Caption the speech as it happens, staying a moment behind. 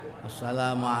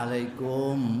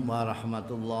Assalamualaikum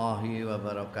warahmatullahi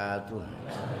wabarakatuh.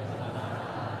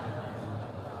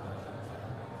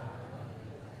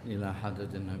 Ila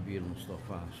hadratin Nabi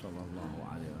Mustafa sallallahu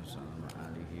alaihi wasallam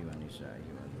alihi wa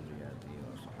nisaihi wa dzurriyyatihi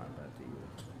wa sahabatihi wa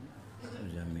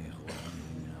jami'i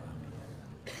ikhwanihi min al-anbiya.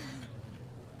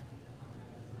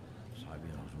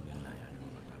 Sahabi Rasulullah ya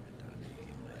wa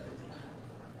tabi'in.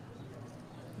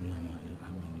 Ulama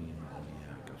al-aminin wa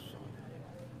iyaka as-salihin.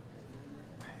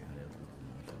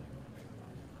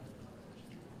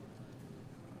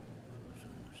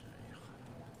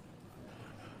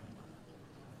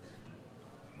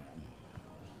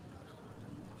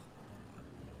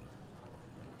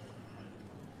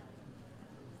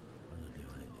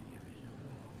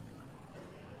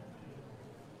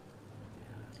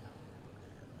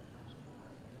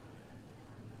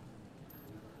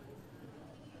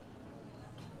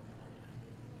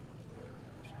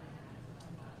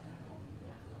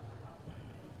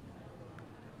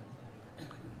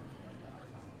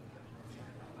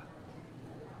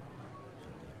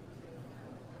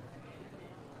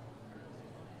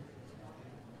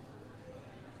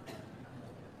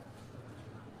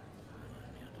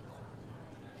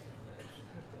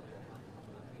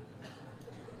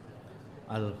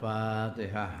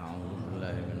 Al-Fatihah.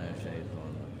 A'udzubillahi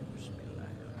minasyaitonir rajim.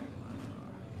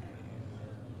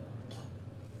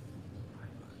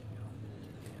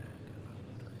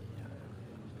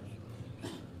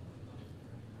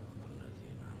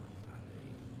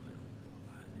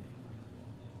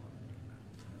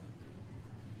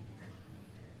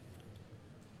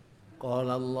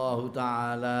 Qala Allah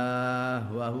Ta'ala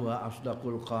wa huwa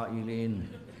asdaqul qailin.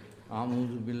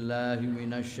 A'udzu billahi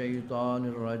minasy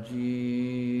syaithanir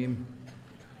rajim.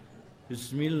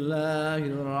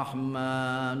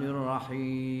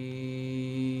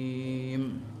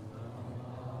 Bismillahirrahmanirrahim.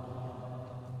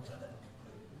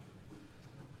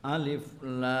 Alif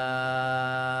Lam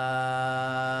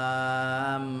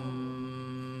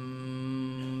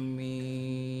Mim.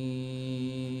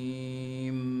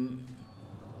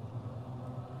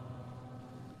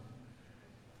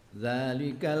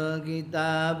 Dzalikal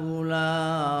kitabu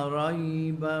la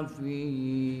raiba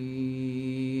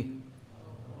fihi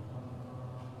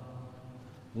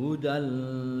hudal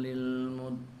lil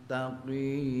muttaqin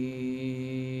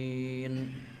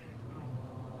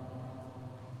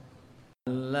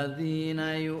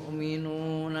alladzina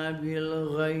yu'minuna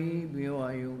bil ghaibi wa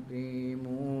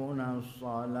yuqimuna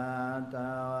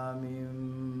as-salata wa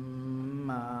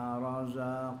mimma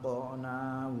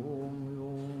razaqnahum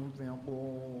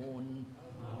yunfiqun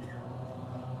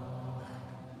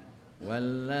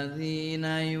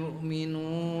walladzina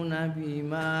yu'minuna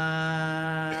bima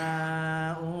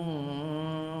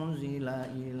unzila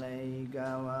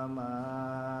ilaika wa ma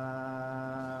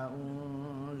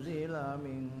unzila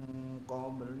min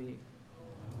qabli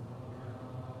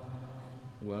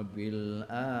wa bil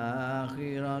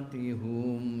akhirati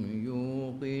hum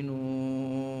yuqinun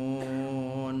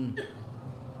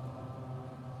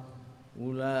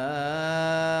ulaika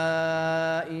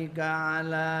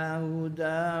ala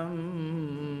hudam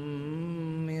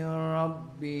min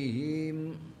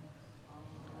rabbihim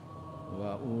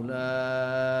wa ulaika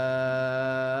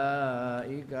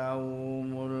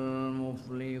humul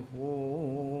muflihun.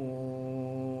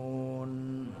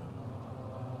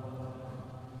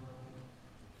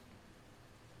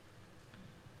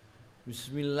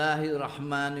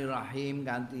 Bismillahirrahmanirrahim.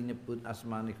 Kanthi nyebut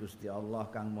asmane Gusti Allah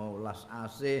kang maulas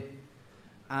asih.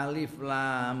 Alif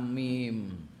Lam Mim.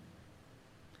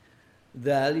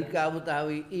 Dzalika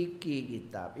utawi iki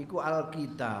kitab iku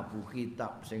Alkitab,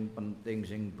 kitab sing penting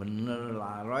sing bener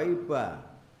la raiba.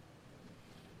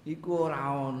 Iku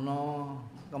ora ana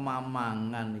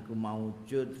kemamangan iku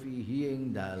maujud fihi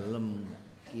ing dalem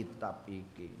kitab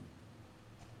iki.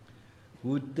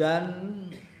 Hudan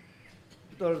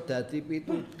tur dadi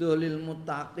pituduh lil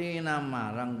muttaqina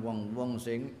marang wong-wong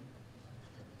sing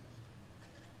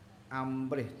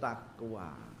amrih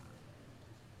takwa,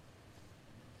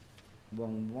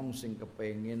 wong-wong sing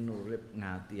kepengin urip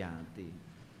ngati-ati.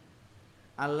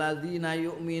 Alladzina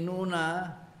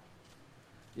yu'minuna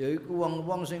yaiku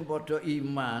wong-wong sing padha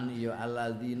iman ya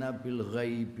alladzina bil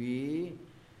ghaibi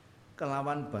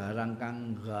kelawan barang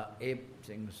kang gaib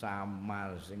sing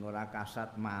samar sing ora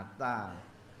kasat mata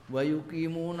wa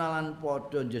yuqimuna lan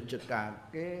padha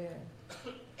njejegake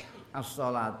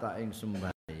as-sholata ing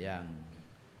sembahyang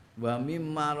wa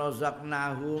mimma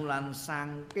razaqnahum lan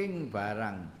saking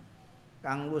barang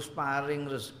kang wis paring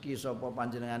rezeki sapa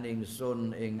panjenengan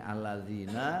ingsun ing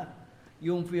alladzina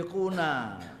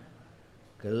yunfiquna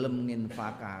gelem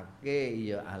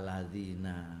nginfakake ya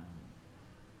alladzina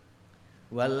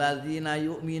Walladzina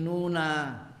yu'minuna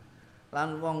lan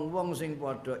wong-wong sing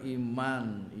padha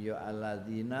iman ya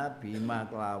alladzina bima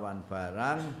kelawan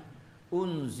barang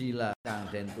unzila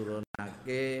kang den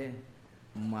turunake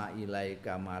ma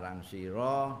ilaika marang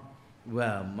sira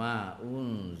wa ma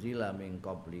unzila min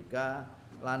qablika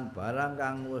lan barang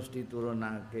kang wis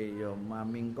diturunake ya ma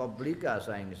min qablika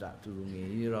saing sadurunge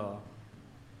ira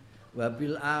wa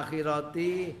bil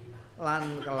akhirati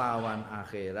lan kelawan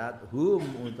akhirat hum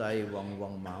utahe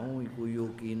wong-wong mau iku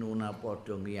yukinuna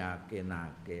padha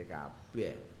ngiyakinake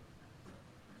kabeh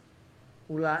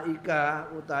ulaika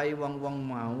utahe wong-wong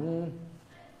mau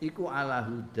iku ala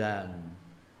hudan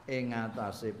ing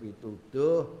atase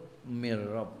pituduh mir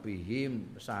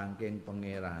rabbihim saking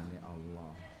pangerane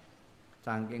Allah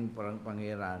saking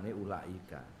pangerane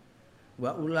ulaika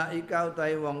wa ulaika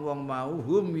utahe wong-wong mau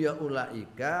hum ya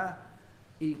ulaika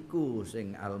iku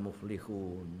sing al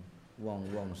muflihun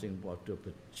wong-wong sing padha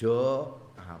bejo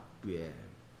kabeh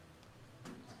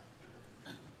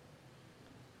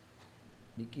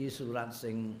niki surat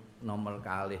sing nomor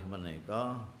kalih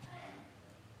menika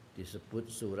disebut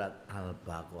surat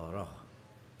Al-Baqarah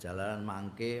jalaran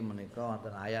mangke menika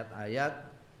wonten ayat-ayat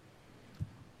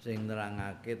sing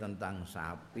nerangake tentang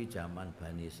sapi zaman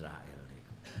Bani Israil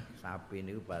niku sapi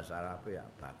niku bahasa Arab ya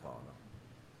Baqarah.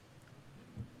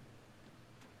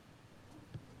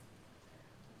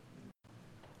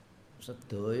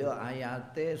 Sedaya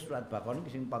ayate surat Baqarah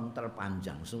iki sing paling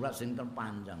terpanjang, surat sing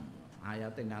terpanjang.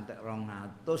 Ayate ngantek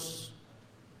 200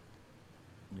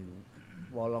 niku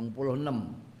 86.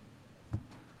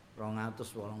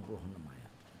 286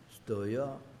 ayat. Sedaya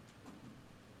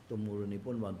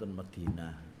tumurunipun wonten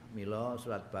Madinah. Mila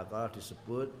surat Baqarah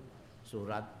disebut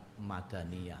surat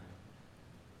Madaniyah.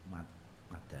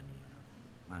 Madaniyah.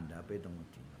 Mandhape teng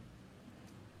Madinah.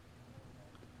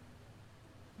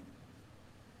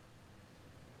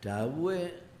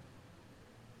 Dawuhe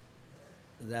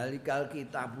zalikal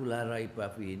kitabul la raiba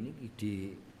fi ini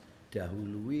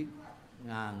didahului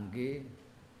ngangge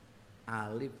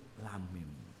alif lam mim.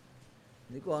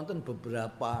 Niku wonten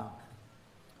beberapa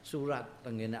surat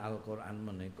tengene Al-Qur'an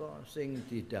menika sing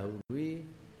didhawuhi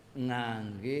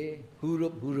ngangge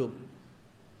huruf-huruf.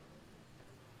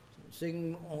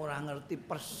 Sing ora ngerti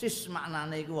persis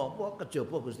maknane iku apa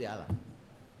kejaba Gusti Allah.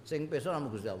 Sing pirsa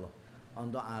namung Gusti Allah.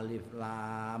 Untuk alif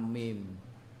lam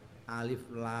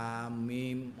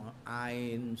mim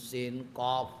ain sin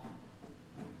qaf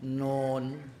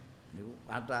nun niku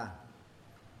kathah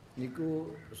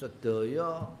niku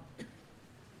sedaya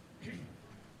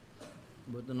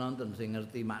mboten nonton sing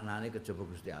ngerti maknane kejaba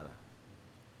Gusti Allah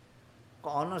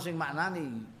kok ana sing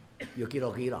maknani ya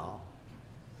kira-kira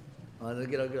ana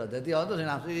kira-kira dadi ana sing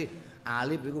nafsi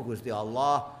alif iku Gusti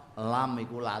Allah lam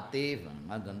iku latif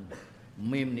ngoten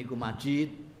mim niku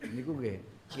majid niku nggih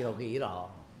kira-kira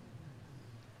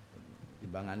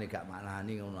timbangane gak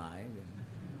maknani ngono ae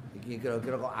iki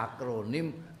kira-kira kok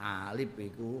akronim alif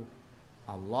iku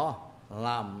Allah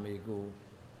lam iku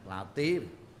latif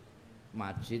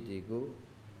majid iku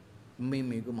mim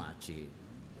iku majid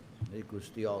iki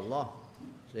Gusti Allah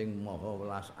sing maha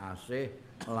welas asih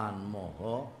lan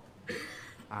maha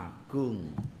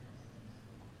agung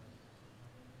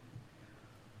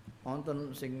wonten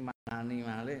sing maknani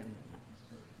malih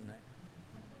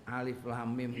alif lam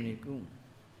mim niku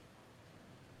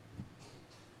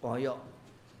kaya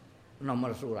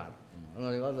nomor surat.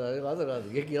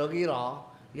 Nggih kira-kira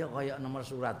ya kaya nomor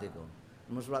surat itu.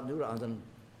 Nomor surat niku wonten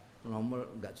nomor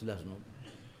enggak jelas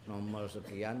nomor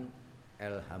sekian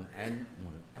LHN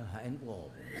LHN ku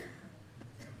apa?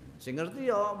 Sing ngerti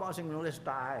ya mau sing nulis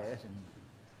tae sing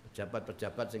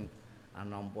pejabat-pejabat sing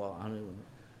nampa anu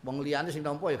wong liyane sing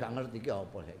nampa ya gak ngerti iki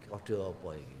apa iki kode apa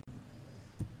iki.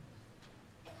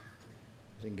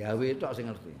 Sing gawe tok sing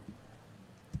ngerti.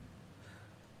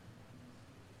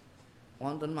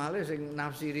 Wonten malih sing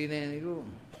nafsirine niku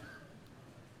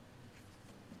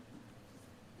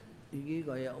iki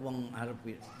kaya wong arep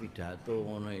pidato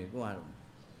ngono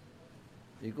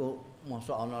iku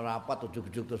mosok ana rapat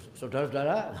ujug-ujug terus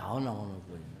saudara-saudara gak ono ngono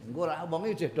kuwi. Engko ra wong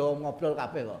iki do ngobrol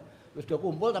kabeh kok. Wis do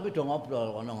kumpul tapi do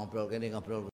ngobrol, kono ngobrol kene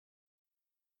ngobrol.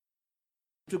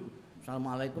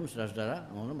 Assalamualaikum saudara-saudara,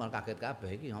 ngono malah kaget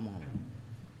kabeh iki ngomong.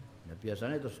 Ya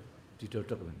biasanya terus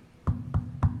didodok.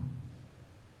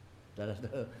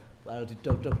 Saudara-saudara kalau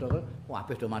didodok-dodok,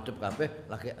 kabeh do madhep kabeh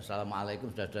lagi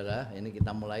assalamualaikum saudara-saudara, ini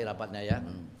kita mulai rapatnya ya.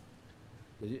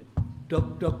 Jadi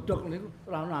dok niku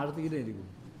ora ono artine niku.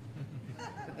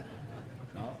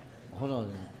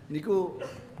 Ngono. Niku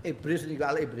iblis niku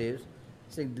al iblis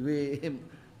sing duwe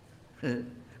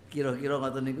kira-kira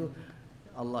ngoten niku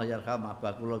Allah yarham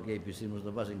abah kula Kiai Bisri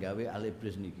Mustofa sing gawe al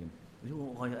iblis niki.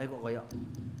 Iku kok kaya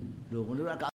lho ngono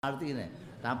ora arti nih.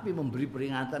 Tapi memberi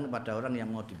peringatan kepada orang yang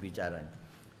mau dibicara.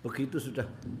 Begitu sudah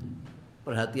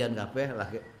perhatian kabeh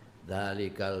lagi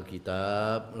dalikal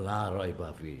kitab la raiba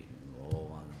fi.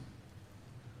 Oh.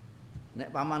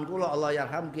 Nek paman kula Allah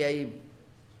yarham Kiai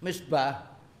Misbah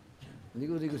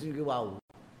niku sing wau.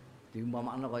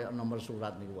 Diumpamakna kaya nomor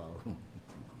surat niku wau.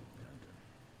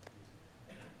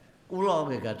 Kula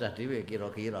nggih gadah dhewe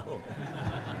kira-kira.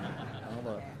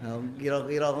 Apa?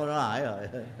 Kira-kira ngono ae.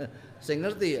 Sing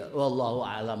ngerti wallahu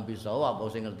alam bisawab apa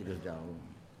sing ngerti Gusti Allah.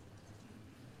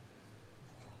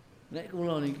 Nek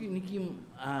kula niki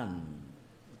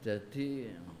jadi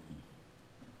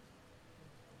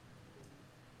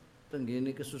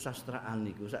tenggene kesusastraan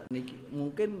niku sakniki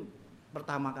mungkin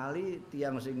pertama kali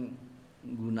tiang sing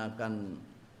menggunakan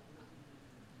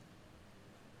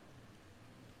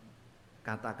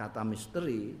kata-kata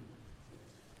misteri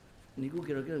niku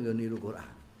kira-kira nggak niru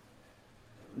Quran.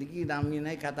 Niki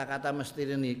namine kata-kata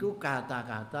misteri niku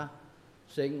kata-kata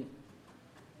sing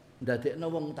ndadekno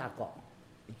wong takok.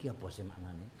 Iki apa sih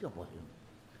maknane? Iki apa sih?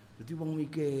 Jadi wong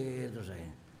mikir terus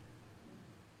saya.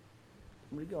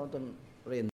 Mriki wonten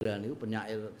Rendra niku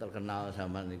penyair terkenal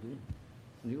zaman niku.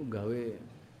 Niku gawe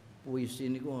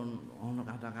puisi niku ana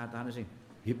kata-katane sing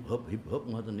hip hop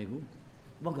ngoten niku.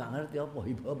 Wong gak ngerti apa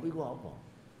hip hop iku apa.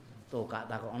 Tokak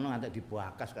takokno nganti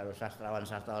dibakas karo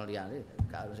sastrawan-sastrawan liyane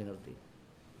gak ono sing ngerti.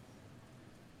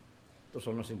 Terus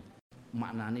ana sing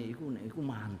maknane iku nek iku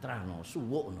mantra no,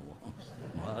 suwuk no.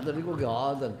 Ngoten niku nggih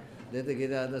wonten. Dadi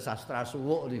kita ada sastra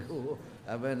suwuk niku.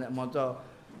 Apa nek maca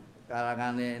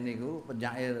karangane niku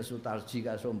penyair Sutarji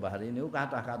Kasumbahri niku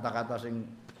kata-kata sing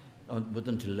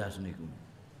mboten jelas niku.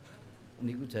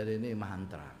 Niku jarene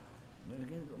mantra.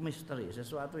 Ini misteri,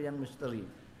 sesuatu yang misteri.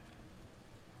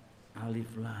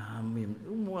 Alif Lam Mim.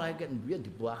 Mulai kan biyen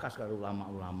dibakas karo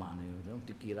ulama-ulama niku,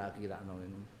 dikira-kirakno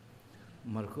niku.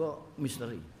 Mergo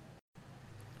misteri.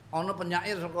 Ana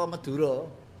penyair saka Madura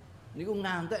niku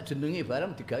ngantek jenenge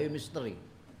bareng digawe misteri.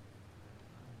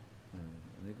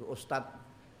 Niku Ustaz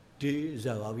D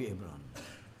Zawawi Imran.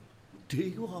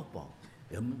 D iku apa?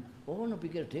 Ya ono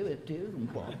pikir dhewe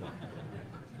apa?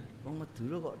 Wong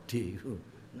Madura kok D iku.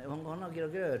 Nek wong kono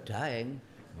kira-kira daeng.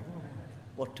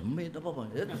 Oh, demit apa?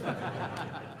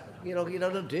 Kira-kira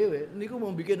dhewe niku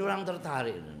mau bikin orang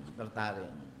tertarik.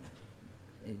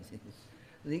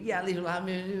 Niki alif lam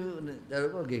mim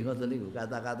kok nggih ngoten niku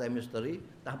kata-kata misteri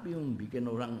tapi membuat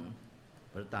orang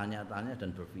bertanya-tanya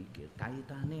dan berpikir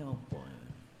kaitannya apa.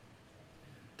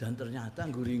 Dan ternyata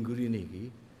guri-guri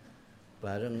niki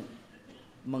bareng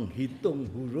menghitung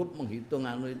huruf, menghitung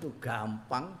anu itu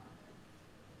gampang.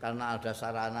 Karena ada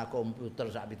sarana komputer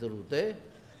sak piturute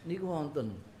niku wonten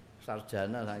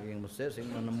sarjana saking Mesir sing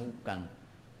menemukan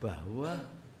bahwa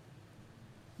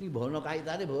ini bono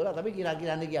kaitannya bola tapi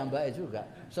kira-kira niki ambake juga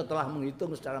setelah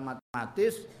menghitung secara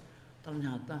matematis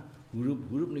ternyata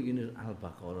huruf-huruf niki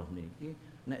Al-Baqarah niki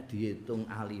nek dihitung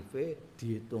alife,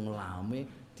 dihitung lame,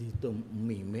 dihitung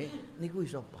mime niku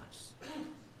iso pas.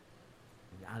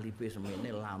 Alife semene,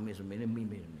 lame semene,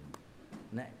 mime semene.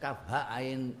 Nek kaf ha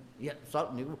ain ya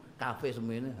sot niku kafe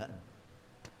semene.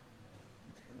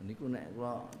 Niku nek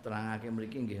kula terangake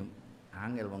mriki nggih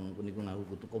angel wong niku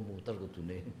ngaku kudu komputer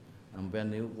kudune.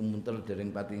 Sampeyan niku komputer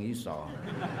dereng pati iso.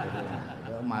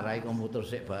 Marahi komputer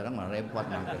sik bareng repot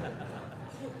mangke.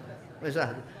 Wis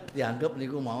dianggep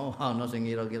niku mau ana sing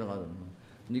kira-kira ngoten.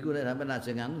 Niku nek sampeyan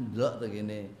ajeng anu ndelok to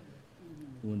kene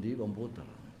pundi komputer.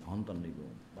 Nonton niku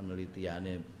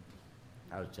penelitiane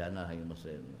sarjana saking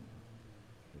Mesir.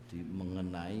 Jadi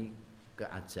mengenai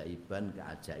keajaiban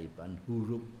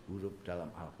huruf-huruf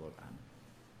dalam Al-Qur'an.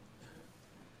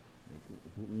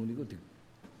 Niku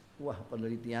wah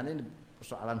penelitiannya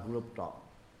persoalan huruf tok.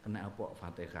 Kena apa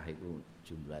Fatihah iku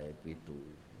jumlahe 7.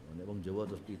 Nek wong Jawa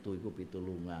terus 7 iku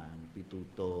pitulungan,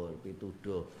 pitutur,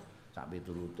 pituduh sak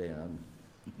piturute.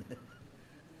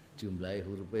 Jumlahe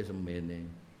hurufe semene.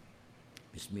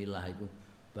 Bismillah iku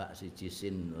ba siji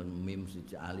sin mim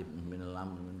siji alif min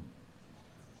lam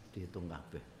dihitung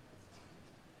kabeh.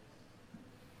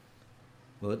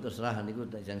 Bahwa terserah niku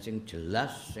sing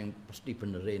jelas sing pasti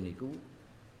benere niku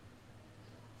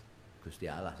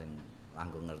Gusti Allah sing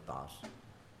langkung ngertos.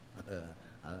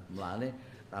 Mulane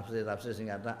tafsir-tafsir sing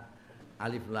kata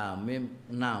alif lam mim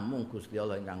namung Gusti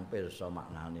Allah ingkang pirsa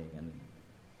maknane kan.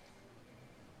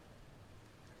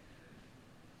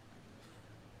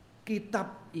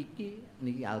 Kitab iki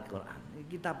niki Al-Qur'an.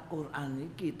 Kitab Qur'an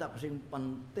iki kitab sing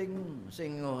penting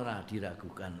sing ora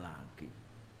diragukan lagi.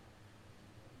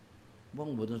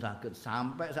 Wong mboten saged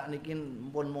sampai sakniki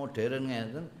pun modern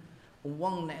ngeten,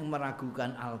 wong nek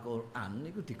meragukan Al-Qur'an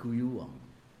niku diguyu wong.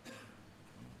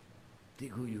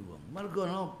 diguyu wong. Mergo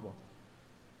napa?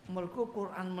 Mergo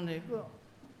Quran menika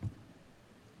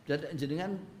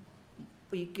jenengan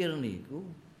pikir niku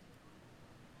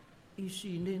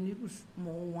isine niku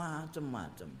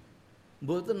macem-macem.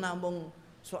 Mboten namung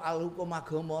soal hukum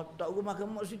agama tok, hukum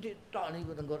agama sithik tok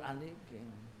niku teng Quran iki.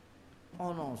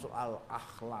 Ana soal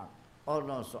akhlak,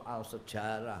 ana soal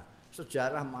sejarah.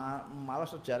 Sejarah malah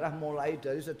sejarah mulai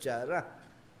dari sejarah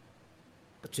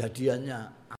kejadiannya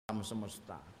alam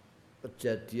semesta.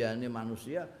 Kejadiannya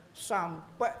manusia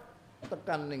sampai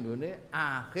tekan ning gone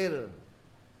akhir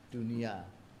dunia,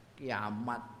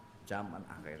 kiamat zaman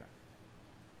akhirat.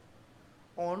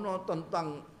 Ono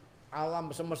tentang alam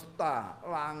semesta,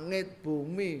 langit,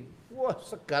 bumi, wah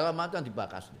segala macam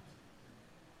dibahas.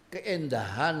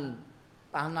 Keindahan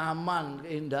tanaman,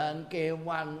 keindahan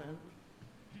kewan.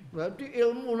 Berarti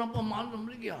ilmu napa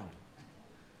mawon mriki ya.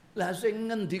 Lah sing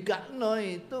ngendikakno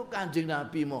itu Kanjeng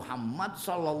Nabi Muhammad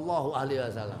sallallahu alaihi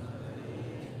wasallam.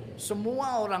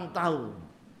 Semua orang tahu,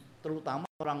 terutama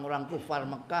orang-orang kufar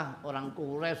Mekah, orang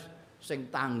Quraisy sing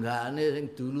tanggane,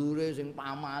 sing dulure, sing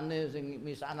pamane, sing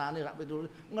misanane sak pitulur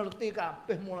ngerti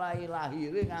kabeh mulai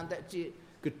lahire ngantek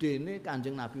gedene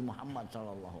Kanjeng Nabi Muhammad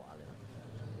sallallahu alaihi wasallam.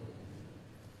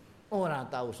 Ora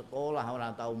tahu sekolah, ora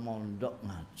tahu mondok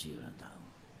ngaji, ora tahu.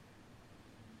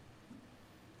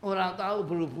 Ora tahu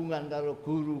berhubungan karo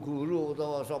guru-guru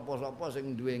utawa sapa-sapa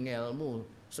sing duwe ilmu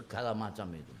segala macam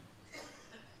itu.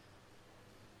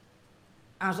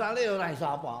 Asale ora iso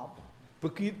apa-apa.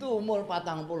 Begitu umur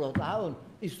 40 tahun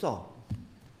iso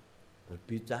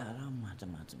berbicara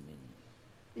macam-macam ini.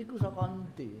 Iku saka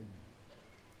endi?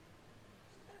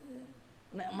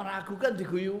 Nek meragukan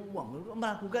diguyu wong,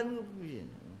 meragukan ku piye?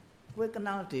 Kowe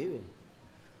kenal dhewe.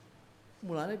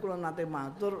 Mulane kula nate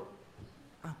matur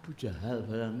Abu Jahal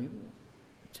barang niku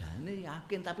jane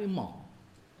yakin tapi mau.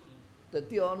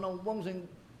 Dadi ana wong sing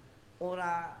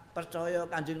ora percaya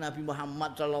Kanjeng Nabi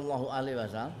Muhammad sallallahu alaihi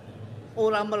wasallam.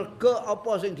 Ora mergo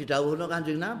apa sing didhawuhna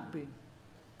Kanjeng Nabi.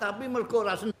 Tapi mergo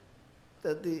ora seneng.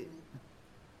 Dadi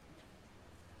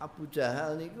Abu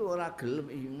Jahal niku ora gelem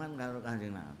iman karo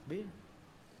Kanjeng Nabi.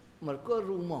 Mergo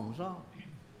rumangsa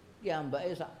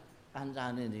kiambake sak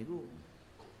kancane niku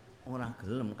ora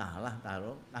gelem kalah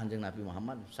karo Kanjeng Nabi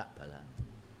Muhammad sak balan.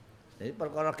 Jadi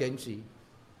perkara gengsi.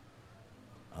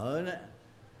 Oh nek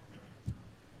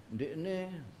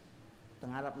ndekne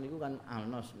teng Arab niku kan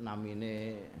ana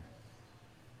namine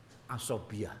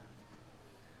asobiyah.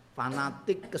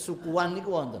 Fanatik kesukuan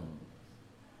niku wonten.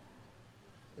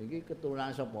 Iki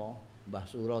keturunan sapa? Mbah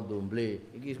Suro Domble.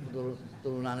 Iki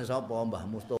keturunane sapa? Mbah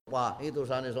Mustofa. Iki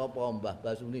turusane sapa? Mbah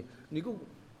Basuni. Niku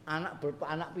anak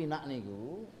pinak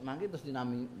niku mangke terus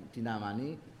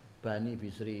dinamani Bani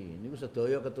Bisri. Niku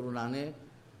sedaya keturunane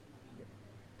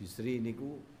Bisri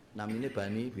niku namine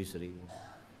Bani Bisri.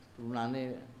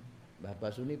 Turunane Mbah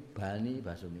Basuni Bani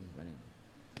Basuni.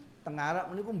 Teng Arab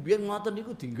niku mbiyen ngoten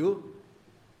niku dienggo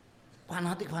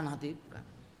fanatik-fanatik.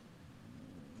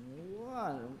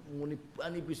 Wah, muni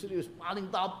Bani Bisri wis paling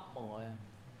top pokoke.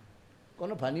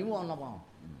 Kono banimu ana apa?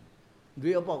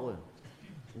 Duwe apa kowe?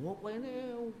 Wah, kowe ini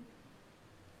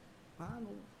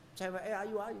anu ceweke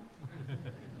ayu-ayu.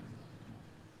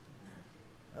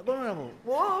 Kono napa?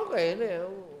 Wah, kene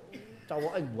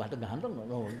cowok ganteng-ganteng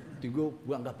ngono, dienggo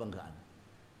bangga-banggaan.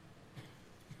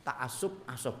 Ta'assub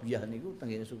asobiyah niku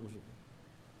tengene suku-suku.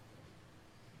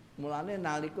 Mulane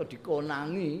nalika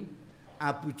dikonangi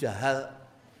Abu Jahal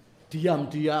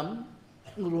diam-diam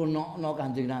ngrunokno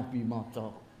Kanjeng Nabi maca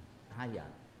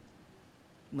ayat,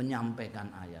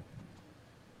 menyampaikan ayat.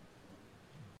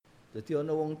 Jadi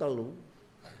ana wong telu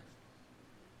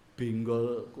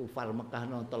benggol kufar Mekah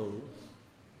no telu.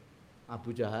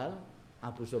 Abu Jahal,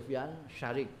 Abu Sufyan,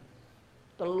 Syarik.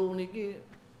 Telu niki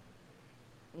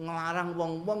nglarang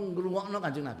wong-wong ngrungokno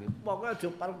Kanjeng Nabi. Pokoke aja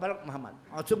parek-parek Muhammad.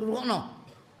 Aja ngrungokno.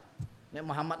 Nek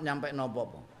Muhammad nyampe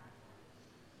napa-apa.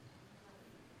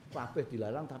 Kabeh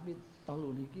dilarang tapi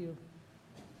telu niki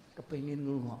kepengin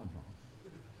ngrungokno.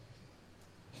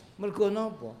 Mergo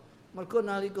napa? Mergo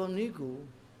nalika niku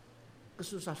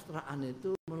kesusastraan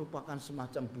itu merupakan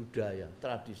semacam budaya,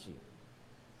 tradisi.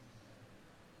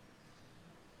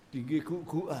 Tinggi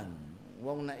gugukan.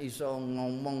 Wong nek iso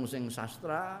ngomong sing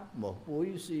sastra, mbah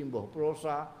puisi, mbah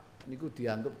prosa, niku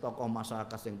dianggap tokoh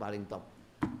masyarakat sing paling top.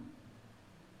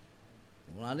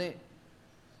 Mulane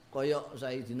kaya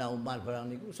Sayyidina Umar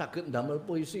barang niku saged ndamel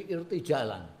puisi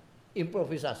irtijalan,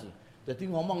 improvisasi. Jadi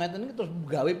ngomong ngeten iki terus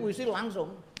gawe puisi langsung.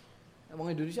 Wong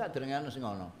Indonesia dereng ana sing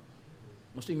ngono.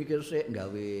 Mesti mikir sik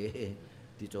gawe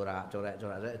dicorak-corak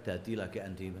dadi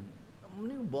lagekan dhewe.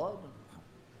 Niku mboten.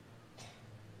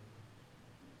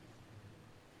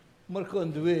 Mergo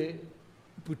duwe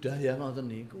budaya ngoten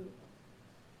niku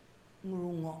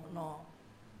ngrungokno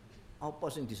apa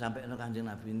sing disampaikan Kanjeng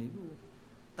Nabi niku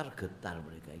tergetar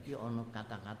mereka iki ana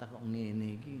kata-kata kok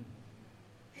ngene iki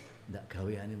ndak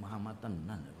gaweane Muhammad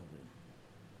tenan.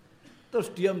 Terus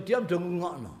diam-diam do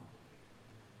ngrungokno.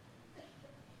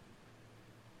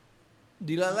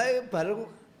 Dilalai bareng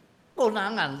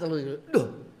konangan telu. Lho,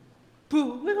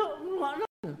 Bu, kowe kok ngrungokno?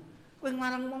 Kowe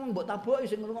ngarang ngomong mbok taboki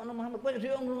sing ngrungokno Muhammad, kowe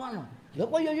dhewe ngrungokno. Lah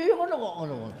kok ya ngono kok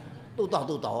ngono.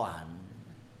 Tutah-tutahan.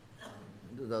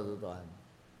 Tutah-tutahan.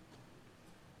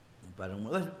 Bareng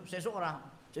wis sesuk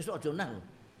aja nang.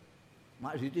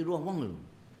 Mak ditiru wong lho.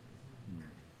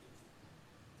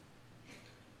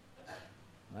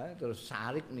 Terus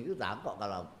Sarik niku takok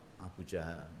karo Abu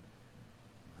Jahal.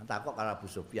 Takok karo Abu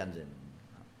Sufyan sen.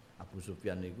 Abu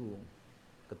Sufyan niku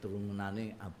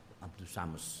keturunanane Abdus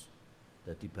Sams.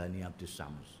 Dadi Bani Abdus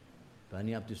Sams.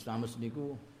 Bani Abdus Sams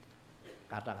niku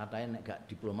kata-katanya nek gak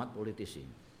diplomat politisi.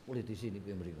 Politisi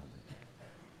niku mriku.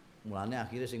 Mulane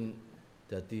akhirnya sing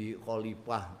dadi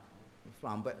khalifah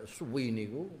sampai suwi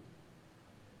niku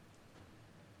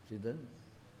sinten?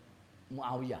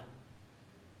 Muawiyah.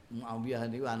 Muawiyah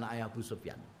niku anake Abu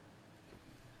Sufyan.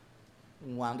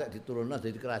 Ngantek diturunno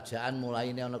dadi kerajaan,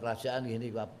 mulaine ana kerajaan ngene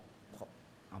iku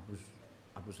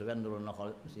Abu Sufyan turunno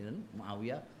sinten?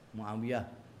 Muawiyah. Muawiyah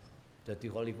dadi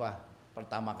khalifah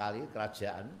pertama kali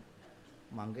kerajaan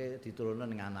mangke diturunno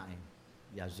ning anake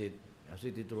Yazid.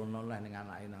 Yazid diturunno ning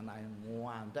anake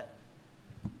ngantek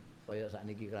kaya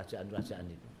sakniki kerajaan-kerajaan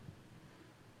itu.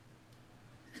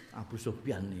 Abu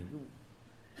Sufyan niku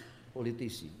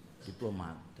politisi,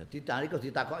 diplomat. Dadi nalika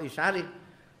ditakoki Sarik,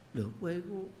 lho kowe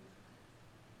iku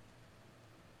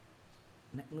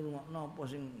nek ngrungokno apa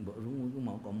sing mbok rungu iku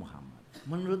mau kok Muhammad.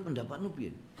 Menurut pendapatmu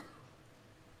piye?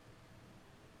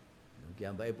 Ki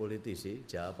ambake politisi,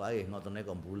 jawab ae ngotene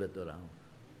kok bulet ora.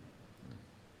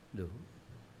 Lho.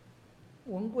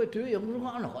 Wong kowe dhewe ya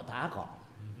ngrungokno kok takok.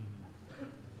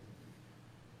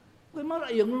 Kowe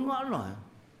malah ya ngrungokno.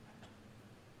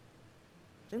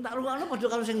 Sing tak rungokno padha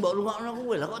karo sing mbok rungokno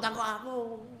kowe. Lah kok takok aku?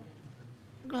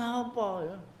 Lah apa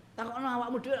ya? Takokno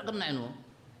awakmu dhewe nek kenek no.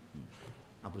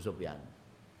 Abu Sufyan.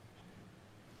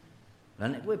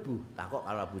 Lah nek kowe Bu, takok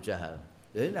karo Abu Jahal.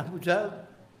 Ya Abu Jahal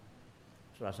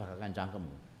serasa kakan cangkem.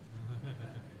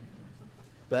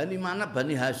 Bani mana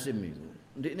Bani Hasyim iku.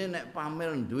 Ndikne nek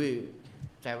pamer duwe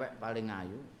cewek paling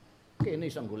ayu, kene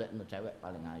iso golekno cewek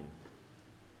paling ayu.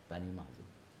 Bani Makhzum.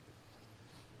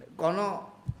 Nek kono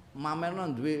mamerno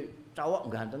duwe cowok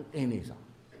ganteng kene iso.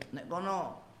 Nek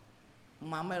kono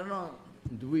mamerno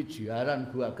duwe jaran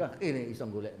gagah kene iso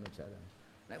golekno jaran.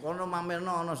 Nek kono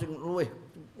mamerno ana sing luwih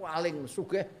paling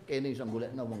sugih kene iso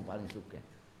golekno wong paling sugih.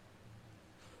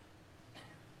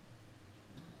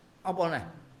 Apa neh?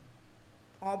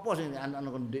 Apa sing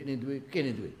anak-anak ndekne duwe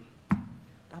kene duwe.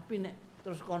 Tapi nek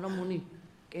terus kono muni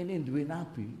kene duwe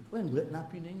nabi, kowe golek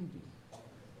nabi ning ndi?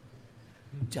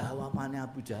 Jawabane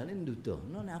Abu Jahal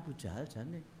ndudohno nek Abu Jahal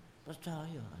jane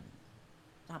percaya.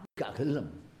 Tapi gak gelem.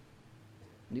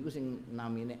 Niku sing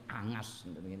namine angas,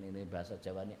 ngene bahasa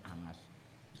Jawane angas.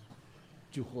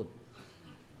 Juhud.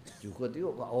 Juhud iku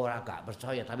kok ora gak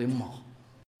percaya tapi moh.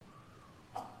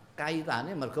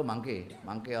 Kaitane mergo mangke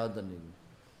wonten niku.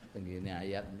 Tenggene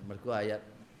ayat mergo ayat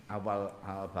awal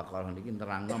Al-Baqarah niki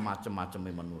nerangno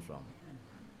macem-maceme manusa.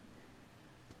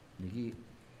 Niki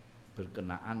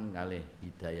berkenaan kalih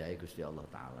hidayahe Gusti Allah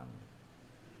taala.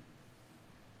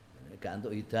 Gak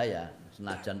entuk hidayah,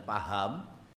 senajan paham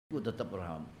iku tetep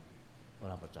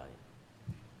ora percaya.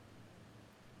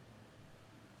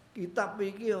 Kitab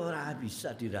iki ora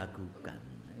bisa diragukan.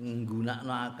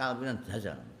 Nggunakno akal pisan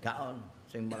jajal, gak ono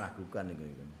sing meragukan iku.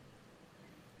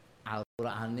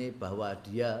 Al-Qur'ane bahwa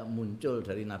dia muncul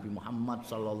dari Nabi Muhammad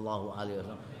sallallahu alaihi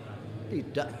wasallam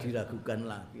tidak diragukan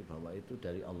lagi bahwa itu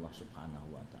dari Allah Subhanahu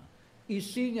wa taala.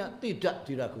 Isinya tidak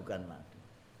diragukan lagi.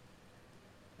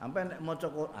 Sampai nek maca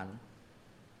Quran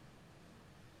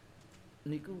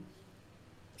niku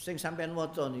sing sampean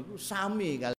waca niku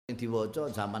sami kaliyan diwaca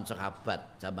zaman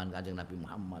sahabat, zaman Kanjeng Nabi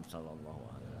Muhammad sallallahu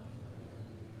alaihi wasallam.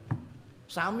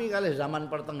 Sami kalih zaman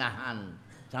pertengahan,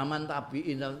 zaman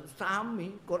tabi'in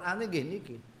sami Qur'ane nggih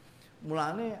niki.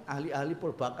 Mulane ahli-ahli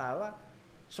purbakala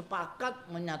sepakat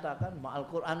menyatakan bahwa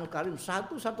Al-Qur'anul Karim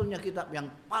satu-satunya kitab yang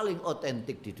paling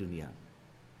otentik di dunia.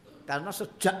 Karena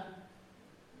sejak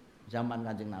zaman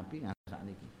Kanjeng Nabi nganti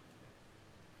sakniki.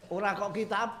 Ora kok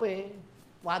kitabe,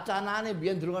 wacanane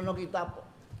biyen durung ana kitab.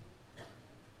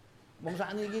 Wong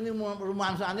sakniki iki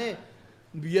rumangsane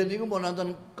biyen niku mau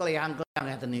nonton kleang-kleang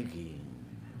ngeten iki.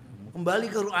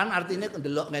 Kembali ke Quran artinya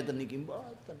ndelok ngeten iki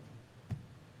mboten.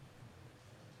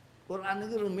 Quran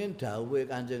iki rumiyin dawuhe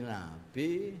Kanjeng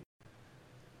Nabi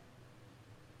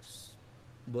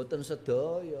mboten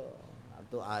sedaya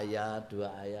atau ayat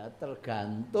dua ayat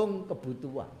tergantung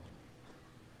kebutuhan.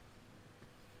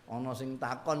 Ana sing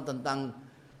takon tentang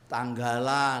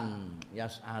tanggalan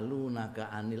yas'alunaka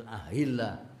anil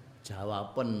ahilla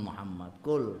jawaban Muhammad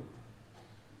kul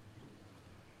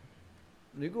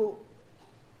niku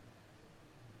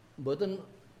mboten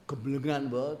geblengan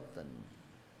mboten.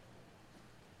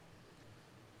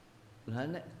 Lah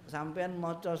nek sampean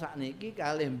maca sakniki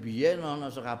kalih biyen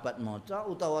ana sahabat maca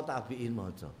utawa tabi'in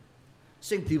maca.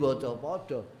 Sing diwaca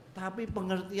padha, tapi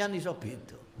pengertian iso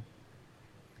beda.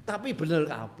 Tapi bener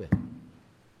kabeh.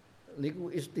 Niku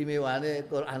istimewane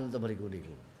Quran to mriku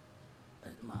niku.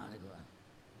 Mane Quran.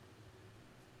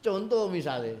 Contoh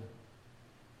misale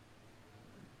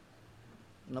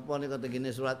napa nika tengene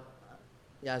surat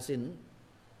Yasin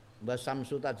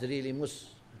Basamsu tajri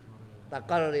limus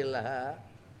taqarrillah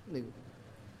niku.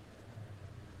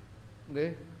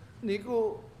 Nggih,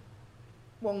 niku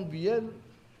wong biyen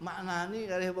maknani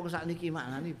kalih wong sakniki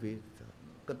maknani beda.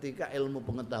 Ketika ilmu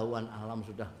pengetahuan alam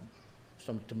sudah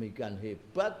sedemikian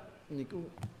hebat niku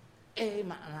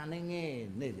maknane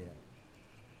ngene ya.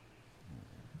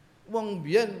 Wong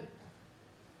biyen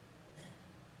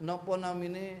napa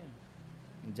namine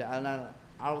ja'alna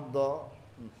arda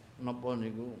napa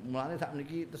niku mulane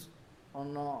sakniki terus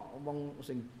ana wong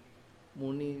sing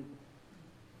muni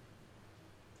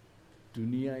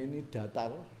dunia ini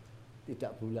datar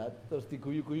tidak bulat terus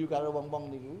diguyu-guyu karo wong-wong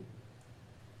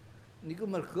niku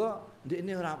mergo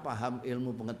ndekne ora paham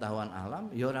ilmu pengetahuan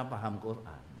alam ya ora paham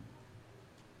Quran.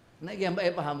 Nek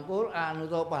sampai paham Quran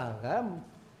utawa paham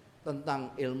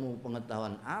tentang ilmu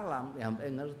pengetahuan alam ya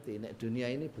sampai ngerti nek dunia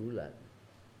ini bulat.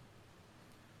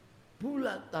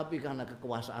 Bulat tapi karena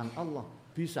kekuasaan Allah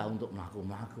bisa untuk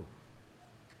mlaku-mlaku.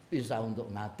 Bisa untuk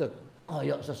ngadeg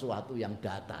kaya sesuatu yang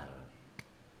datar.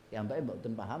 Ya mbake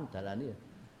mboten paham dalane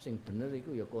sing bener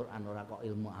iku ya Quran ora kok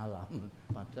ilmu alam.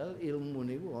 Padahal ilmu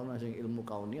niku ana sing ilmu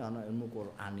kauni, ana ilmu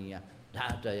Qur'aniyah. Tidak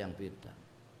ada yang beda.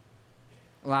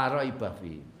 La raiba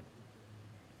fi.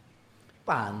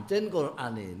 Pancen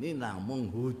Quran ini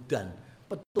namung hudan,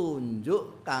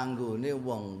 petunjuk kanggone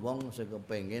wong-wong sing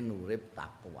kepengin urip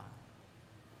takwa.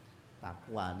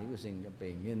 Takwa niku sing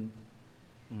kepengin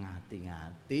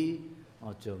ngati-ngati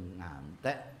aja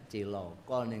ngantek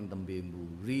cilaka ning tembe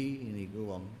mburi niku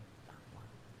wong takwa.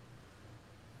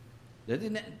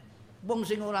 Jadi nek wong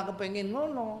sing ora kepengin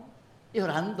ngono ya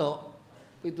ora entuk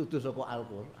pituduh saka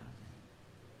Al-Qur'an.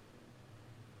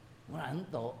 Ora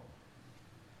entuk.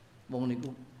 Wong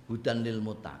niku hudan lil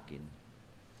muttaqin.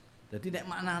 Dadi nek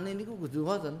maknane niku kudu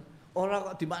ngoten, ora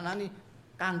kok dimaknani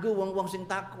kanggo wong-wong sing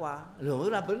takwa. Lho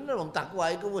ora bener wong takwa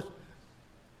iku wis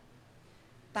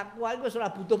takwa iku wis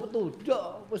ora butuh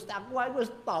petunjuk, wis takwa iku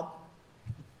wis top.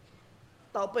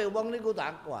 Tope wong niku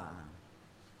takwa.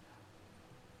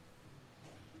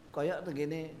 Kaya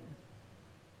tengene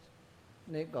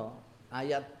nika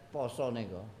ayat poso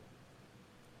nika.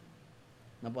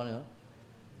 Napa nika?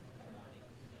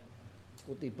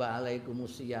 Kutiba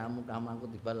alaikumus syiyamu kama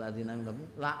kutiba alladzina min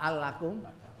qablikum la'allakum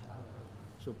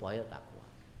supaya takwa.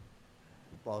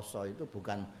 Poso itu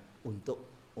bukan untuk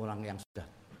orang yang sudah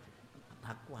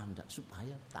takwa ndak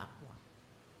supaya takwa.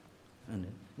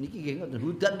 Niki nggih ngoten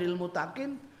hudan lil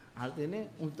muttaqin artinya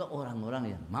untuk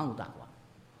orang-orang yang mau takwa.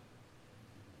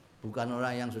 Bukan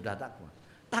orang yang sudah takwa.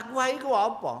 Takwa itu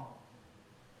apa?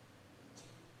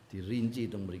 Dirinci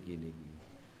teng mriki niki.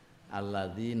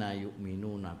 Alladzina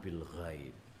yu'minuna bil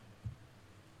ghaib.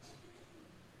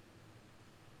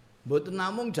 Mboten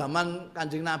namung zaman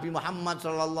Kanjeng Nabi Muhammad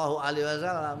sallallahu alaihi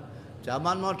wasallam.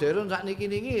 Zaman modern sakniki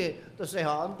niki tesih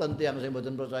wonten tiyang sing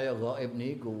mboten percaya gaib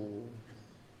niku.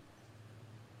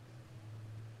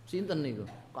 Sinten niku?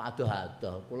 Kok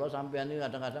adoh-adoh. Kula sampeyan iki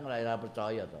kadang-kadang ora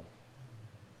percaya to.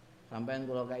 Sampeyan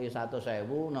kula kei 100.000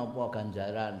 napa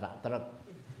ganjaran sak truk.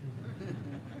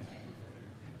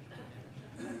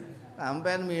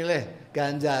 Sampeyan milih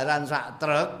ganjaran sak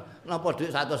truk napa dhuwit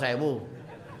 100.000?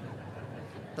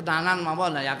 Tenanan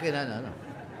mawon yakin.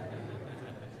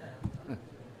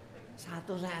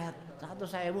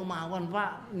 100.000 mawon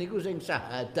Pak niku sing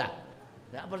syahadah.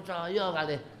 Ndak percaya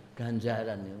kalih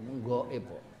ganjaran niku gaib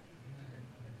kok.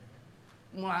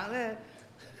 Mulane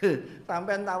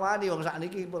sampeyan tawani wong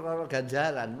sakniki perkara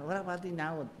ganjaran ora pati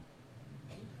nyaut.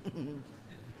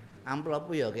 Amplop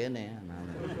ya kene.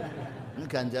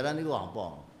 Ganjaran niku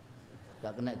apa?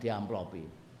 Gak kena diamplopi.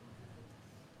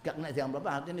 Gak kena diamplopi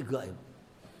artine gaib.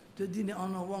 Dadi nek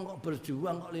ana wong kok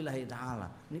berjuang kok lillahi taala,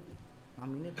 niku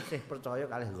namine tesih percaya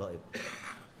kalih gaib.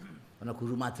 Ana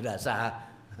guru madrasah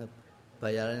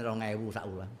bayarane 2.000 sak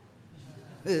wulan.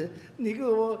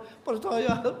 Niku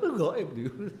percaya gaib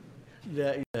niku.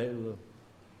 La ilaha illallah.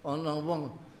 Ana wong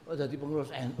dadi pengurus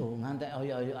NU ngantek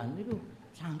oyo-oyoan niku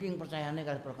saking percayane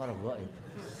kali perkara gaib.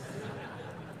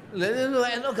 Lha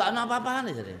NU gak ana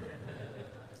apa-apane jare.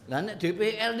 Lah nek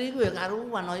DPR niku ya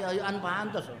karuan oyo-oyoan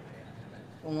pantes.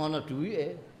 Wong ana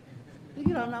duwike. Iki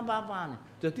ora ana apa-apane.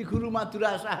 Dadi guru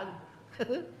madrasah.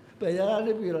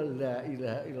 Bayarane piro? La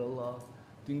ilaha illallah.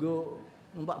 Dinggo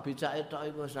numpak becake tok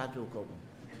iku wis cukup.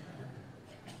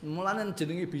 Mulane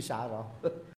jenenge Bisara.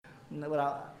 Nek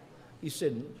ora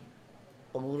isin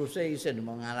pengurusnya isin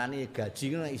mengalami gaji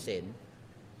ngono isin.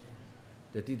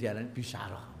 Jadi diarani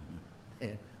Bisara.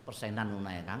 Persenan ngono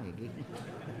ae Kang iki.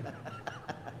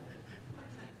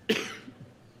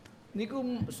 Niku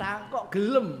kok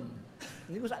gelem.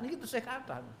 Niku sakniki tesih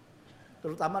kathah.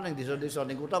 Terutama ning desa-desa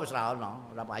ning kutha wis ra ono,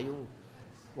 ora payu.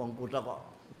 Wong kutha kok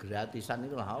gratisan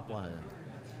niku lha apa.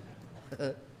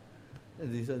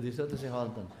 Desa-desa tesih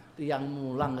wonten. Tiyang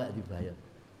mulang gak dibayar.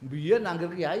 Biyen angger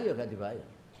kiai ya gak dibayar.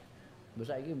 Mbok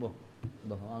saiki mbah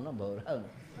ana mbah ora.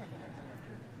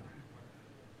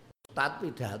 Tat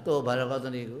pidato bareng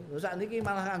ngoten niku. Sakniki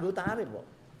malah nganggo tarif kok.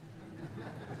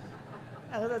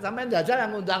 Sampeyan jajal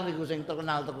yang ngundang niku sing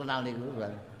terkenal niku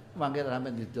kan. Mangke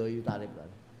sampeyan didoi tarif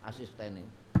kan. Asistene.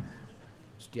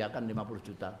 Sediakan 50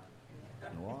 juta.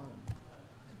 Wah.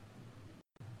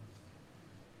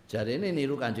 Jarene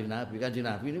niru Kanjeng Nabi. Kanjeng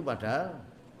Nabi ini padahal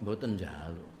mboten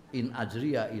njaluk. In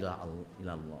ajriya ila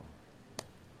Allah.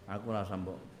 Aku ora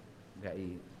sambok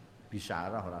kei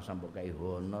bisyarah, ora sambok kei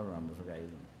honor, ora sambok kei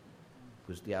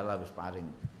Gusti Allah wis paring.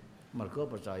 Mergo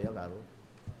percaya karo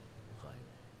gaib.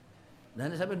 Lah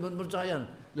nek sampeyan mboten percaya,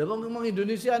 lha wong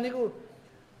Indonesia niku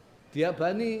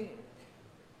diabani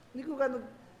niku kan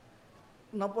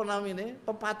napa namine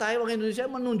pepatah wong Indonesia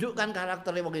menunjukkan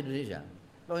karakter wong Indonesia.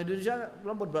 Wong Indonesia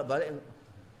kula balik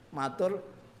matur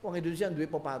wong Indonesia duwe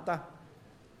pepatah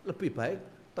lebih baik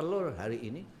telur hari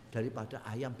ini daripada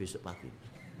ayam besok pagi.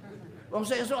 Wong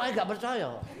sesuk ae gak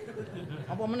percaya.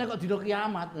 Apa meneh kok dina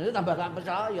kiamat, tambah gak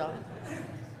percaya.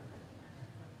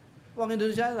 Wong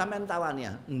Indonesia sampean tawani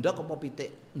ya, ndok apa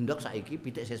pitik? Ndok saiki,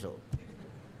 pitik sesuk.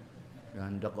 Ya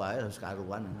ndok wae harus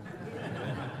karuan.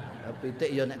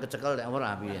 Pitik ya nek kecekel nek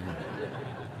ora piye.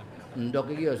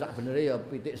 Ndok iki ya sak benere ya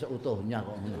pitik seutuhnya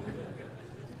kok.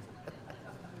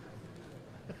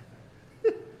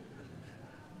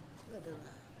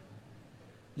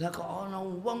 Lah kok ana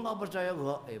wong kok percaya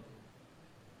gaib.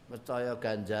 Percaya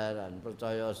ganjaran,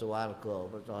 percaya swarga,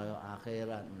 percaya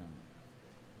akhirat.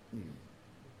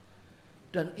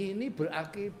 Dan ini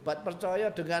berakibat percaya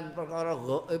dengan perkara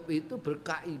gaib itu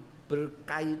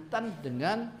berkaitan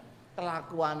dengan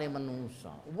kelakuane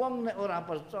manusa. Wong nek ora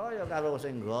percaya karo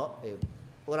sing gaib,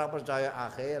 ora percaya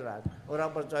akhirat,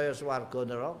 ora percaya swarga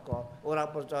neraka,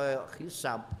 ora percaya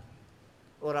hisab,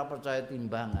 ora percaya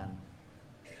timbangan.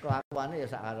 Kelakuane ya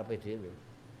sak arepe dhewe.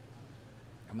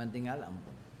 Aman tinggal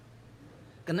ampun.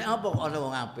 Kena apa kok ana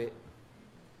wong apik?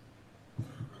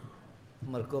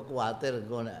 Mergo kuwatir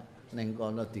engko nek ning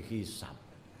kono dihisab.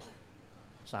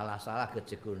 Salah-salah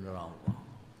kejegur neraka.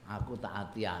 Aku tak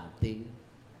hati-hati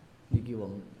niki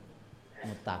wong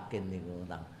mutakin niku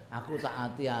tang. Aku tak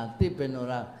hati-hati ben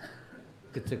ora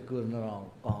kejegur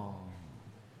neraka.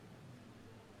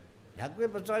 Ya kowe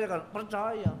percaya kan?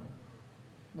 Percaya.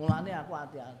 Mulane aku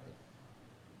hati-hati.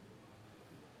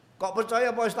 Kok percaya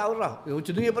apa wis tau roh? Ya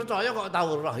jenenge percaya kok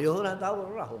tau roh, ya ora tau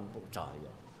roh wong percaya.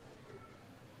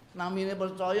 Namine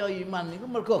percaya iman niku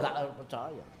mergo gak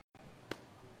percaya.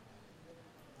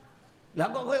 Lah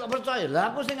kok kowe gak percaya? Lah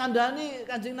aku sing ngandani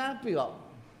Kanjeng Nabi kok.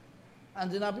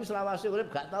 Kanjeng Nabi selawase urip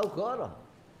gak tau goro.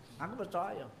 Aku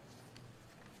percaya.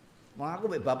 Mau aku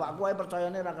mbek bapakku ae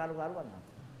percayane ra karu-karuan.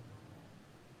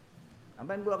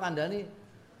 Sampeyan kula kandhani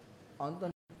wonten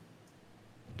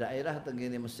daerah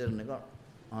tengene Mesir niku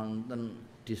wonten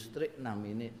distrik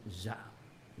namine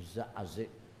Za'azik.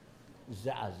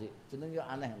 Jeneng yo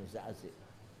aneh Za'azik.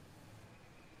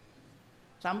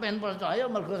 Sampeyan percaya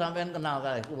mergo sampeyan kenal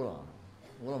kalih kula.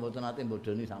 Kula mboten nate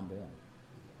bodoni sampeyan.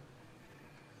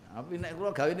 Tapi nek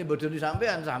kula gawe bodoni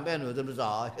sampeyan mboten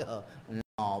percaya.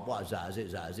 Apa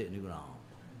Za'azik niku napa?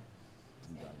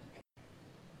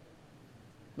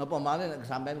 Napa malih nek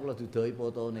sampeyan kula dudohi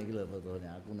fotone iki lho fotone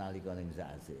aku nalika ning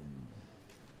Za'azik.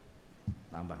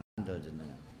 Tambah kandel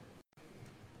jenengan.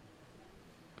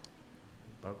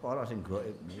 Perkara sing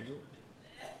gaib niku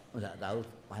ora tahu,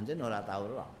 pancen ora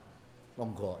tahu roh.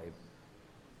 Wong gaib.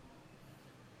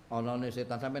 Anane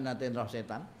setan sampeyan nate roh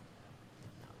setan?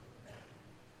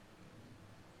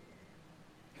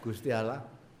 Gusti Allah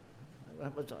ora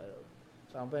percaya.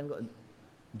 Sampeyan kok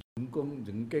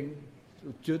jengking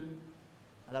sujud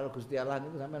Kalau Gusti Allah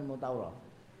niku sampean mau tau ora?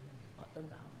 Mboten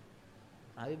tau.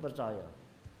 Tapi percaya.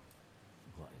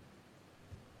 Gaib.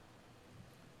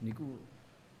 Niku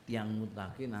tiang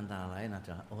mutakin antara lain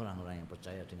adalah orang-orang yang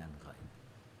percaya dengan gaib.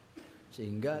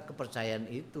 Sehingga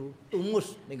kepercayaan itu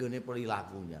tumus ning gone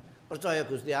perilakunya. Percaya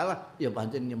Gusti Allah ya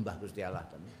pancen nyembah Gusti Allah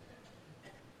tenan.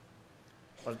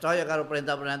 Percaya karo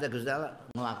perintah-perintah Gusti Allah,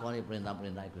 nglakoni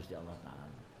perintah-perintah Gusti Allah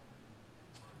taala.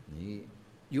 Ini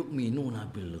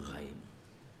yu'minuna bil ghaib.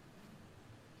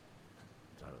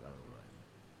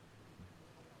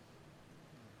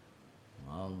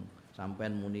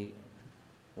 Sampean muni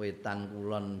wetan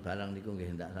kulon barang niku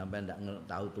nggih ndak sampean ndak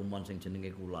tahu tumon sing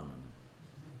jenenge kulon.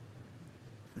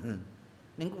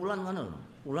 Ning kulon ngono lho.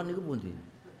 Kulon niku pundi?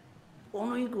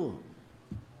 Ono iku.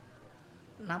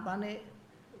 Napane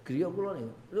griya kulon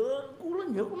niku. Lho kulon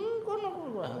ya kono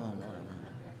kulon.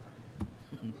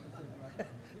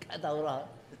 Gak tau ora.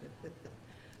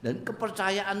 Dan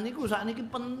kepercayaan niku sakniki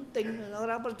penting.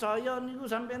 Ora percaya niku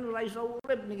sampean ora iso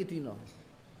urip niki dina.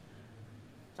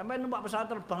 Sampai numpak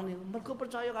pesawat terbang nih, mergo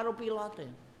percaya karo pilote.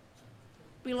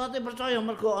 Pilote percaya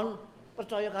mergo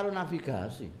percaya karo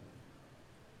navigasi.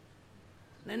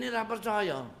 Nek ora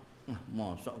percaya,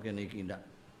 mosok kene iki ndak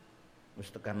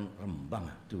wis tekan Rembang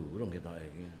durung kita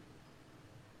iki.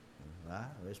 Wah,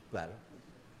 wis bar.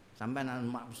 Sampai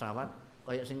numpak pesawat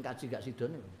kaya sing kaji gak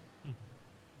sidone.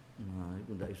 Nah,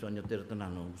 iku ndak iso nyetir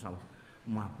tenan lho,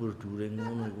 mabur during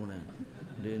ngono iku nek.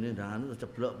 Ndekne ndang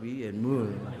ceblok piye.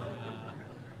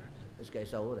 Wis gak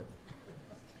iso urip.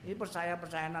 Iki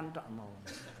percaya-percayanan tok mau.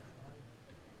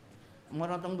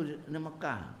 Mara teng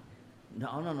Mekah. Ndak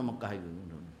ana nang Mekah iku.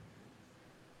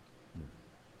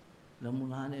 Lah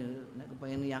mulane nek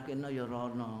kepengin yakinno ya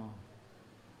rono.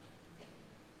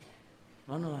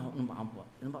 Rono numpak apa?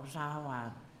 Numpak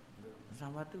pesawat.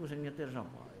 Pesawat iku sing nyetir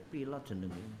sapa? Pilot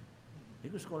jenenge.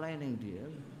 Iku sekolahe ning ndi?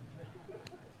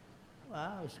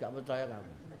 Wah, wis gak percaya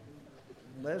kamu.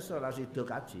 Wis ora sida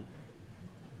kaji.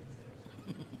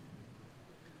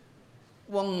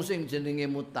 Wong sing jenenge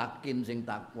mutakin sing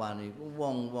takwa niku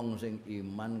wong-wong sing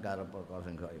iman karo perkara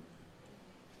sing gaib.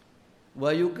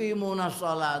 Wa yuqimuna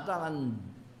sholata lan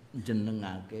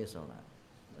jenengake salat.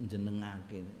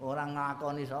 Jenengake. Ora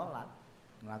nglakoni salat.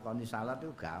 Nglakoni salat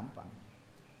itu gampang.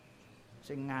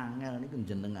 Sing ngangel niku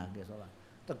jenengake salat.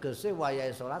 Tegese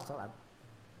wayahe salat.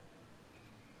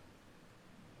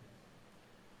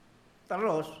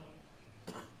 Terus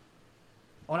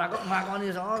ora kok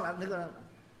nglakoni salat niku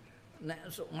nek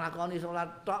nglakoni salat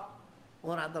tok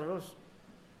ora terus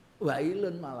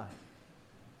wailun malah.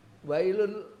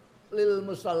 Wailun lil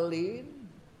musallin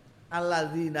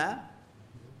alladzina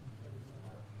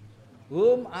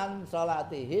hum an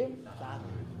salatihim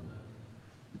sahun.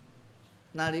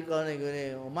 Nalika ning gone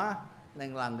omah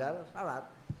ning langgar salat.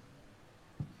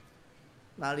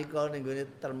 Nalika ning gone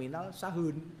terminal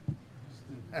sahun.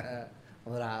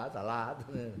 Ora salat.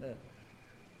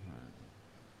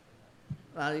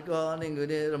 Nalika ning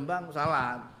gone Rembang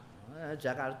salat.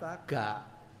 Jakarta gak.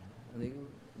 Niku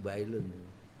bailun.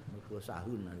 Mergo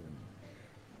sahun.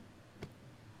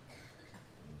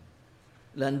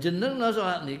 Lan jenengna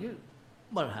salat niki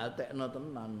merhatekno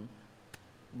tenan.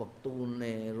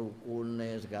 Wektune,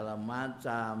 rukune, segala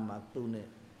macam, waktune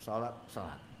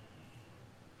salat.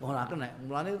 Ora kena.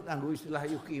 Mulane kanggo istilah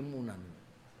yukimunan.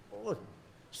 Oh,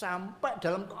 sampai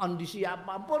dalam kondisi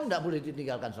apapun tidak boleh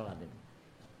ditinggalkan salat ini.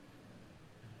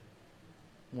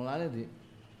 Mulane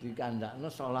dikandakno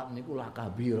salat niku la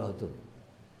kabiratul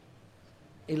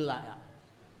illa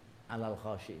alal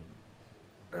khasyin.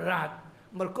 Rat,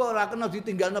 mergo ora kena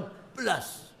ditinggalno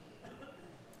blas.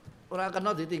 Ora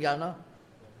kena ditinggalno.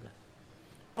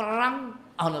 Perang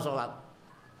ana salat.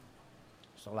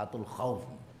 Salatul khauf.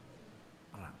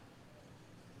 Perang.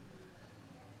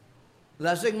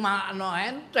 Lah sing makna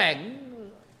enteng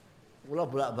kula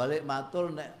bolak-balik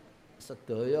matur nek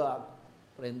sedaya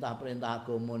perintah-perintah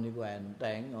agama niku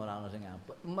enteng, ora ana sing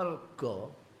apik. Merga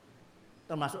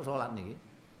termasuk salat niki.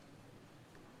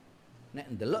 Nek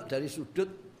ndelok dari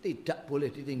sudut tidak boleh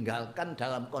ditinggalkan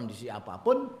dalam kondisi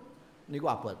apapun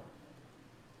niku abot.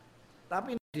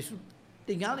 Tapi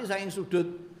ditinggali saking sudut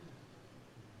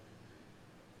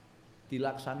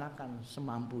dilaksanakan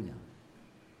semampunya.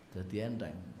 Jadi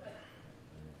enteng.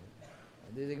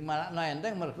 Jadi sing makna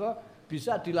enteng merga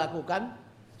bisa dilakukan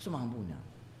semampunya.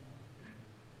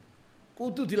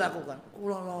 Kudu dilakukan.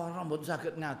 Kula lara mboten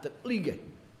saged ngadeg, linggih.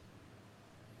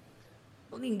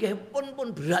 Linggih pun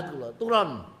berat kula, turun.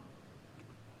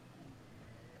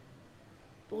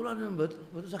 Turun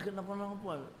mboten saged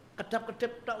napa-napa.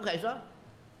 Kedap-kedip tok gak iso.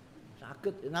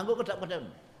 Saged nganggo kedap-kedip.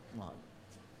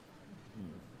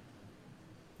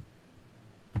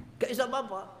 Gak iso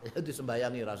apa-apa. Ya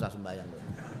disembayangi rasa sembayang.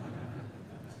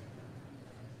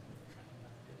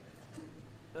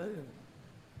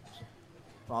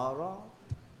 Cara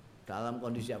dalam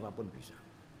kondisi apapun bisa.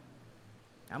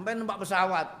 Sampai numpak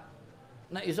pesawat.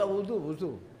 Nek iso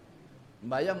wudu.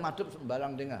 Sembayang madhep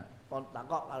sembarang tengah. Kon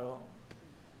takok karo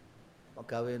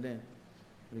pegawene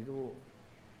niku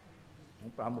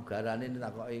pramugarane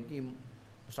takoki iki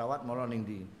pesawat mara ning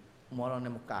ndi? Mara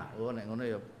ning Mekah. Oh nek ngono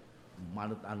ya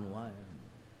manut anu wae.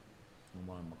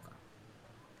 Mara Mekah.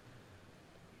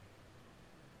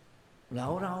 Lah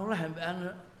ora oleh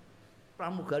ambekan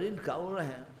pramugari gak oleh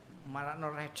marakno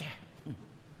receh.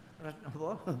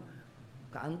 Apa?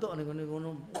 Gak antuk ning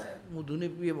ngono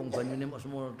mudune piye wong banyune mok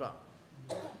semono tok.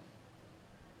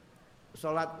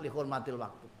 Salat li hormatil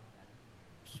waktu.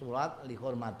 Salat li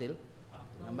hormatil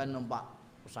sampai numpak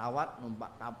pesawat,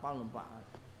 numpak kapal, numpak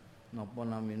napa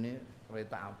namine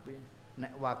kereta api.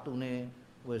 Nek waktune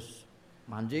wis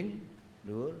manjing,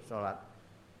 dhuwur salat.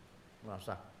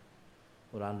 Rasah.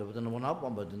 Ora mboten napa-napa,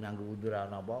 mboten nganggo wudu ora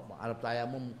napa-apa. Arep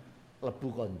tayamum lebu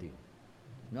kondi.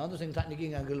 Nonton sing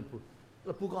sakniki nganggo lebu.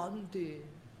 Lebu kondi.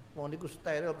 Wong niku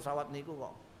steril pesawat niku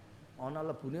kok. Ana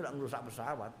lebune rak ngrusak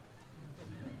pesawat.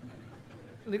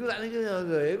 Niku sakniki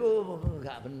iku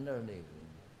enggak bener niku.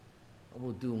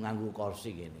 Wudu nganggo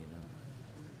kursi kene.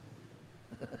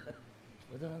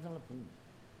 Betul-betul lebu.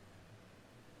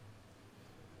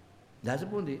 Lah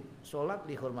sepundi? Salat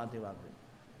dihormati waktu.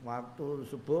 Waktu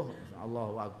subuh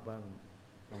Allahu Akbar.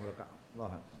 Mereka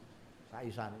Allah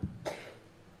saisane.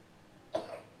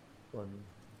 Pun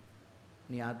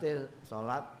niate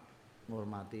salat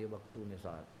ngurmati wektune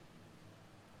salat.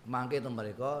 Mangke teng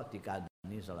mriko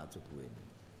dikandani salat subuh ini.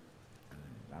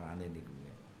 Carane niku.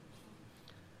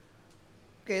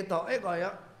 Ketoke kaya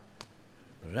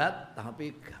berat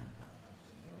tapi gampang.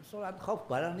 Salat khauf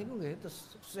barang niku nggih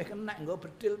terus sih kena nggo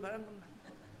bedil barang kena.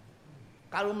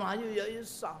 Kalau melayu ya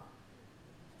iso.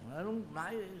 Lalu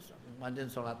melayu iso. Pancen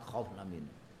salat khauf namine.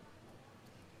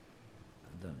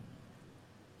 Ngoten.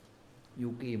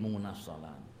 Yuqimuna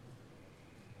shalah.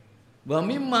 Wa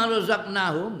mimma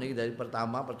razaqnahum niki dari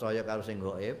pertama percaya karo sing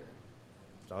gaib,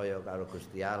 percaya karo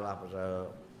Gusti Allah, percaya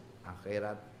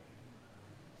akhirat.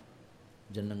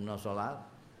 Jenengna salat.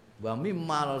 Wa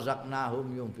mimma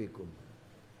razaqnahum yunfiqun.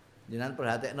 Jenengan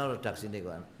perhatekno redaksine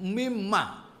kok.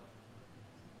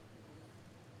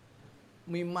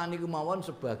 Mimma niku mawon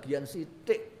sebagian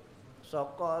sithik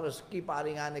saka rezeki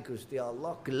paringane Gusti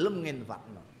Allah gelem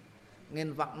nginfakno.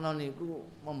 Nginfakno niku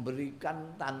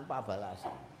memberikan tanpa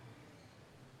balasan.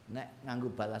 Nek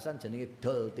nganggo balasan jenenge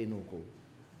dol tinuku.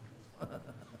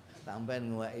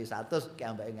 Sampeyan ngweki 100 ki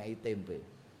ambek ngeki tempe.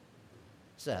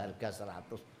 Seharga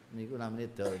 100 niku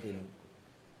namanya dol tinuku.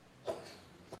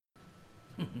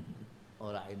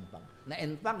 Ora infak. Nek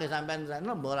infak ya sampean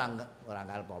sana ora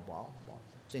karep apa-apa.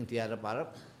 Sing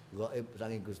diarep-arep gaib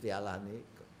saking Gusti Allah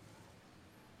niku.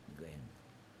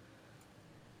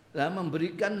 Lah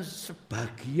memberikan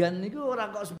sebagian niku ora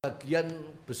kok sebagian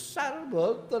besar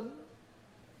mboten.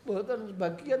 Mboten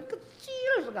sebagian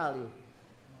kecil sekali.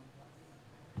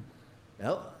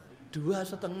 Ya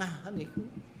 2,5 niku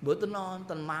mboten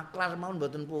nonton maklar mawon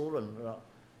mboten purun.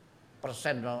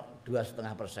 Persen 2,5%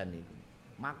 niku.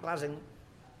 Maklar sing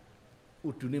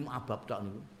udune abab tok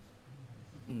niku.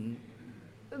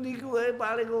 Niku wae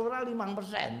paling ora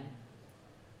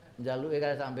 5%. Njaluke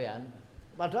kaya sampean.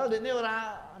 Padahal dene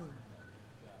ora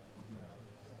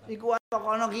iku wae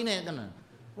kono kene tenan.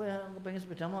 Kowe kepengin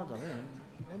sepeda motor.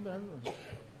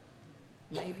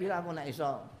 Nek pira aku nek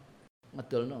iso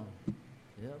ngedolno.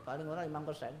 Ya paling ora 5%.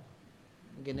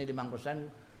 Kene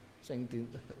 5% sing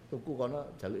tuku kono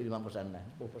jaluki 5% neh,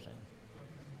 10%.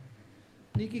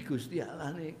 Niki Gusti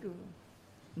Allah niku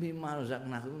mimma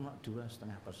razaqnahum 2,5%.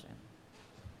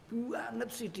 Banget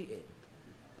sithike.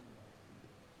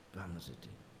 Banget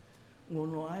sithik.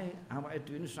 Ngono ae awake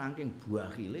dhewe saking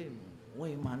buahile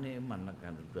eman-eman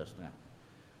nekan 2,5.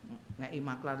 Ngeki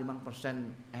maklar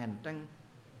 5% enteng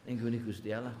ning gone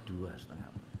Gusti Allah 2,5%.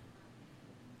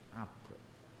 Apa?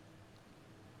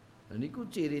 Lha niku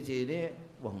ciri-cirine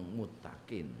wong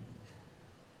muttaqin.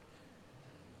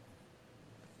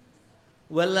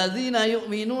 Walladzina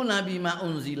yu'minuna bima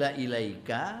unzila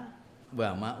ilaika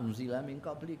wa ma unzila min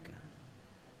qablika.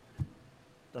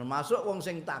 Termasuk wong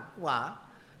sing takwa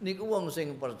niku wong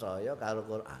sing percaya karo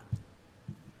Quran.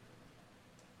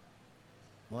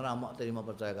 Ora mok terima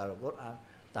percaya karo Quran,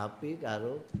 tapi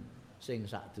karo sing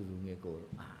sadurunge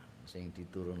Quran, sing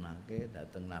diturunake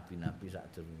dhateng nabi-nabi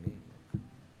sadurunge.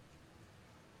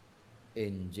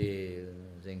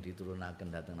 Injil sing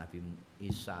diturunaken dhateng Nabi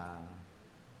Isa,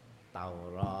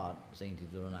 Taurat sing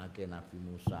diturunake Nabi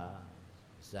Musa,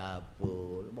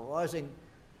 Zabur. Pokoke sing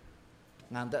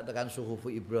ngantek tekan suhufu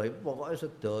Ibrahim, pokoke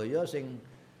sedaya sing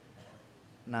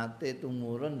nate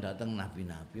tumurun dateng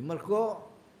nabi-nabi. Mergo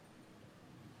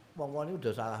wong ini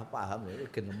udah salah paham ya,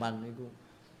 geneman niku.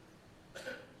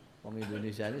 Wong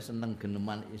Indonesia ini seneng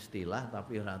geneman istilah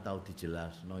tapi ora tau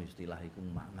dijelasno istilah iku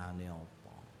maknane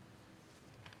apa.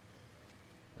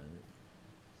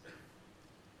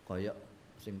 Kaya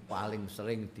sing paling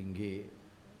sering tinggi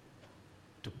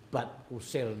debat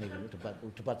usil niku,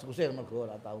 debat usil mergo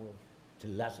ora tau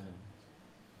jelas niku.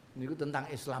 Niku tentang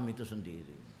Islam itu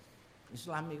sendiri.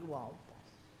 Islam iku apa?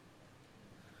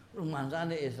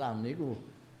 Rumangsane Islam niku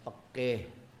fikih,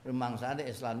 rumangsane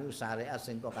Islam niku syariat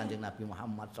sing kok Kanjeng Nabi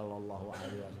Muhammad sallallahu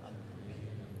alaihi wasallam.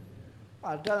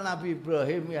 Padahal Nabi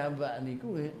Ibrahim ya mbak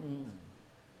niku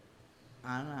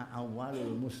ana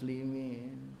awalul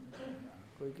muslimin.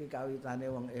 Kowe iki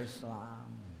kawitane wong Islam.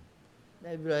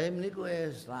 Nabi Ibrahim niku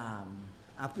Islam,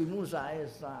 Nabi Musa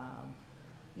Islam,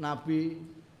 Nabi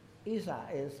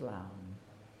Isa Islam.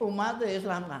 Umat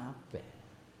Islam kabeh.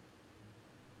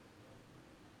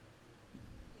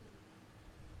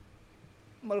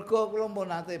 Mergo kula pun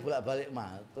nate bolak-balik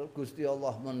matur Gusti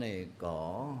Allah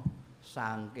menika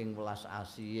saking welas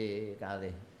asihe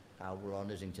kalih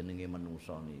kawulane sing jenenge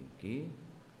manungsa niki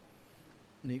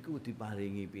niku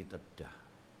diparingi pitedah.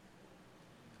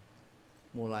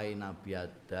 Mulai Nabi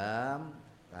Adam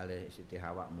kalih Siti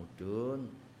Hawa mudhun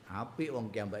apik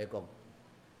wong kiambake kok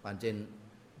pancen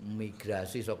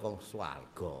migrasi saka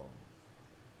swarga.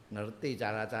 Ngerti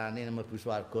cara-carane mlebu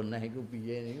swarga neh iku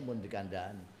piye niku pun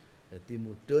dikandhani. Dadi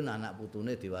mudhun anak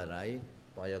putune diwarai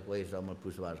supaya kowe iso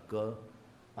mlebu swarga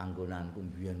panggonanku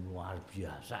mbiyen luar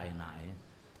biasa enake.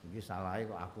 Iki salahe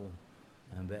kok aku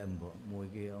ambek mbokmu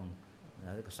iki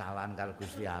kesalahan karo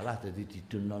Gusti Allah dadi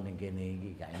didono ning kene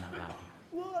iki gak enak kabeh.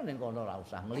 Wah ning kono ora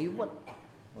usah ngliwet,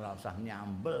 ora usah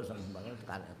nyambel sembarang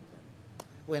tekan.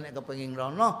 Kowe nek kepengin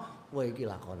rono, kowe iki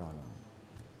lakonono.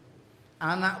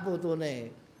 Anak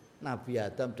putune Nabi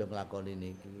Adam do nglakoni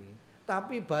niki.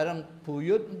 Tapi bareng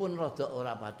buyut pun rada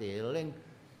ora pati eling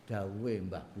dawuhe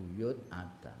Mbah Buyut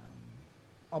Adam.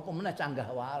 Apa meneh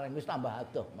canggah waring wis tambah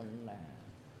adoh meneh.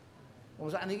 Wong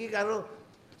sakniki karo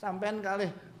sampean kalih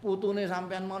putune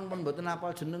sampean mon pun mboten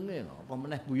apal jenenge, apa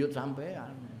meneh buyut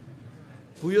sampean.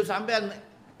 Buyut sampean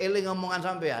eling omongan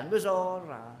sampean wis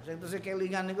ora. Sing tesih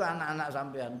kelingan niku anak-anak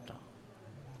sampean tok.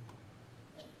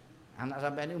 Anak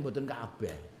sampean niku mboten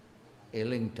kabeh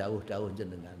eling dawuh-dawuh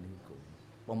jenengan niku.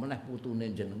 Apa meneh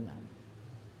putune jenengan.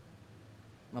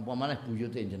 Napa meneh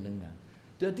buyute jenengan.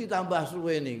 Dadi tambah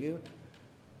suwe niki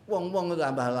wong-wong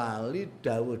tambah lali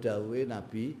dawuh-dawuhe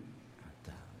Nabi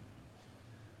Adam.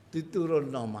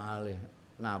 Diturunno malih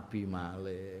Nabi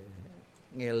malih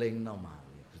ngelingno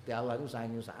malih. Gusti Allah itu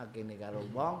saking nyusahake karo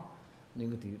wong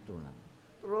niku ditunan.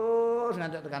 Terus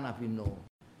ngantek tekan Nabi Nuh.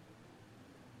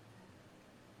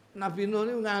 Nabi Nuh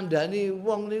niku ngandani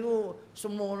wong niku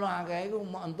semono akeh iku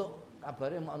mok entuk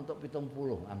kabare mok entuk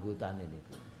 70 anggotane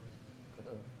niku.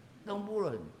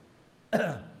 70.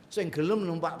 Sing gelem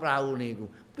numpak prau niku.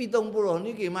 70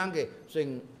 niki mangke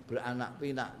sing beranak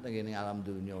pinak teng kene alam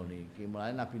donya niki.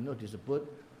 Mulane Nabi Nuh disebut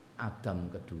Adam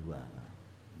kedua.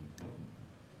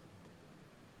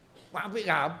 Apik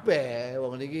kabeh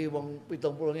wong niki wong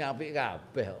 70 niki apik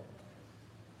kabeh.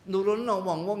 Nurunno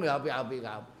wong-wong ya apik-apik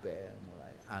kabeh.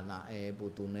 Mulai anake,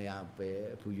 putune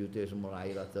apik, buyute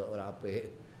mulai rada ora apik.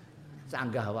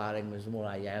 Sanggah waring wis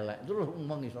mulai elek. Terus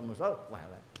mung iso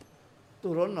elek.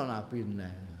 Turunno nabi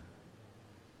neh.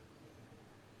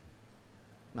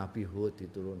 Nabi Hud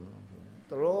diturunno.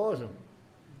 Terus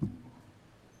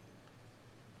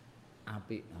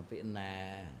apik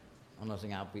neh. Ana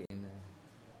sing apik neh.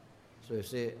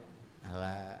 Suwe-suwe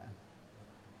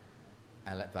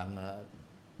elek banget.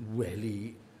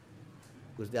 Weli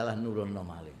Gusti Allah nurunno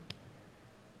malih.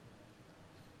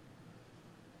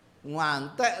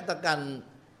 Ngantek tekan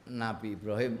Nabi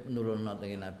Ibrahim nurunno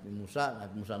teng Nabi Musa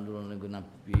nurunno teng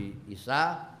Nabi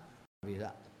Isa,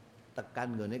 bisa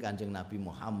tekan nggone Kanjeng Nabi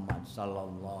Muhammad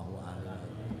sallallahu alaihi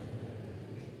wasallam.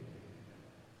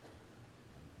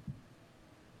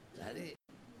 Jadi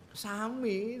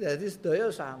sami, dadi sedaya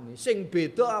sami. Sing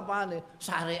beda apane?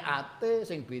 Syariate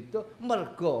sing beda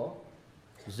mergo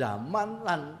zaman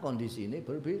lan kondisine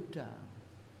berbeda.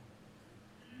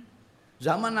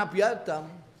 Zaman Nabi Adam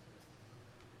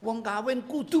wong kawin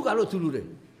kudu karo dulure.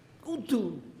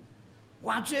 Kudu.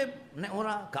 Wajib nek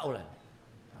ora gak oleh.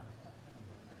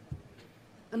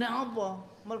 Nek apa?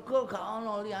 Mergo gak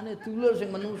ana liyane dulur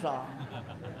sing menungsa.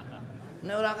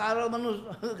 Nek ora karo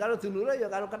menungsa, karo dulure ya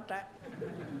karo kethek.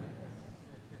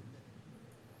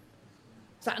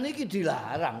 Sakniki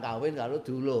dilarang kawin karo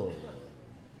dulur.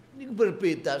 Niku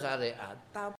berbeda syariat,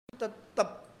 tapi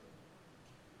tetap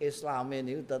Islam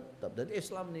niku tetap. Jadi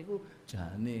Islam niku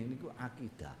jane niku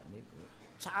akidah niku.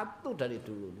 Satu dari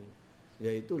dulu niku,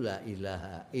 yaitu la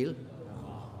ilaha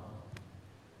illallah.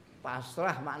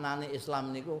 Pasrah maknane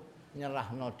Islam niku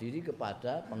nyerahno diri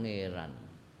kepada pangeran.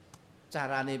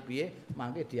 Carane piye?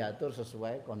 Mangke diatur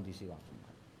sesuai kondisi waktu.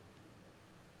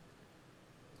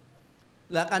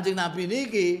 Lah Kanjeng Nabi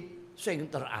niki sing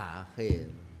terakhir.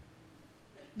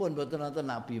 Pun boten nonton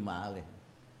Nabi malih.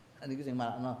 Niki sing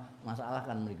masalah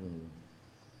kan mriku niku.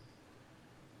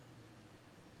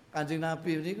 Kanjeng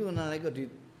Nabi niku nalika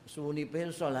disuwuni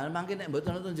pirsa, lah mangke nek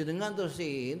mboten nonton jenengan terus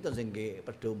sinten sing nggih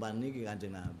pedoman niki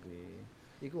Kanjeng Nabi.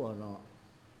 Iku ana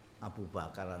Abu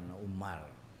Bakar ana Umar.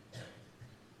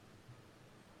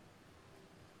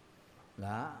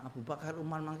 Lah Abu Bakar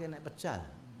Umar mangke nek pejah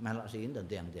melok sinten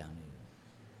tiang-tiang niku.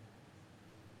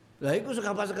 Lah iku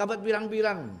sekabat-sekabat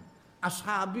pirang-pirang.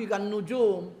 Ashabi kan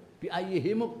nujum bi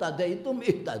ayyihim muqtadaitum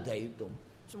ihtadaitum.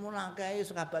 Semua akeh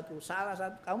sahabatku, salah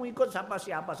satu kamu ikut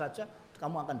siapa saja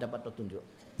kamu akan dapat petunjuk.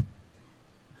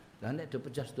 Lah nek do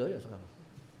pecah sedaya sekarang.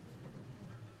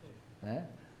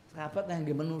 Sahabat yang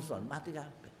nggih menuson mati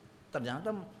kabeh. Ternyata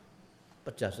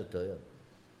pecah sedaya.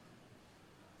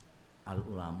 Al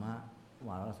ulama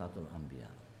warasatul anbiya.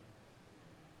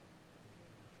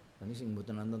 Ini sing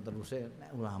mboten nonton teruse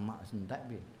nek ulama sentek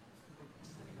piye.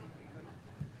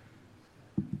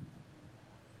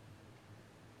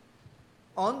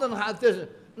 Wonten hadis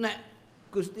nek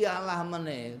Gusti Allah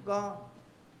menika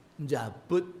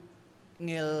njabut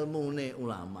ngilmune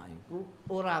ulama iku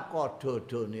ora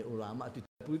kodhodone ulama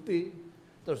dijabuti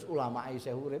terus ulama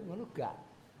isih urip ngono gak.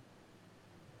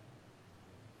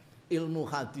 Ilmu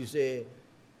hadise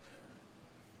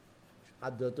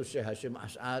Hadratus Syekh Hasyim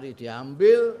Asy'ari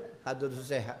diambil, Hadratus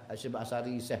Syekh Hasyim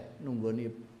Asy'ari isih nunggoni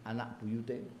anak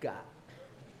buyute gak.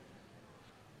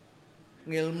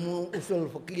 Ngilmu usul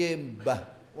fikih Mbah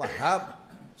Wahab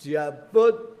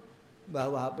diabut Mbah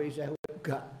Wahab isih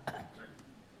gak.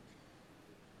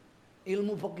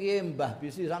 Ilmu fikih Mbah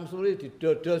Bisi Samsuri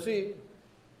didodosi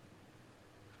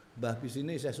Mbah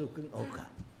Bisine isih sugeng gak.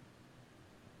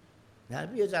 Nah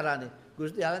piye carane?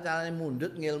 Gusti Allah carane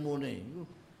mundhut ngilmune iku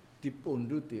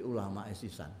dipunduti ulama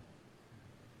sisan.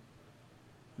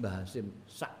 Mbah Hasyim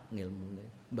sak ngilmune,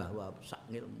 Mbah Wahab sak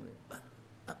ngilmune.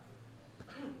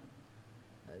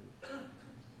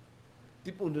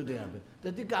 Dipunduti kabeh.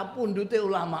 Dadi kapundhute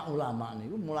ulama-ulama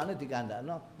niku mulane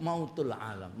dikandakno mautul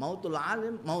alam. Mautul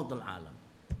alim, mautul alam.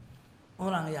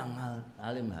 Orang yang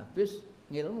alim habis,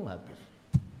 ngilmu habis.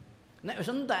 Nek wis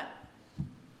entek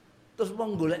terus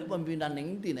wong golek pimpinan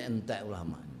ning ndi nek entek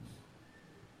ulama.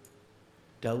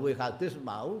 Dawuhe hadis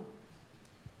mau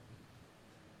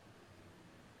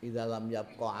idza lam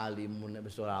yabqa alimun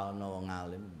wis ora ana wong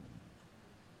alim.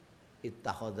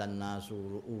 Ittakhadzan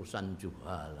nasu ru'usan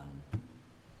juhalan.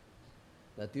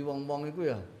 Dadi wong-wong iku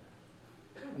ya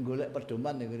golek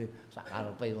pedoman niku sak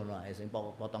karepe ngono ae sing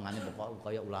potongane pokok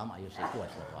kaya ulama ya siku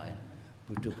wis pokoke.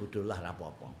 Bodho-bodho lah ra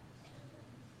apa-apa.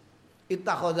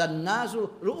 Ittakhadzan nasu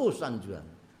ru'usan juhalan.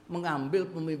 Mengambil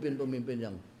pemimpin-pemimpin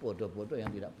yang bodoh-bodoh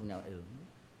yang tidak punya ilmu.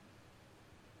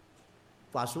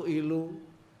 Fasu'ilu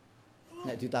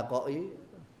nek ditakoki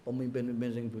pemimpin-pemimpin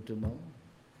sing bodho mau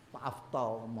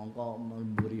afta mongko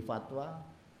memberi fatwa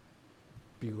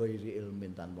bi ghairi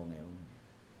ilmin tanpa ilmu.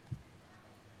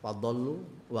 Fadallu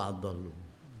wa adallu,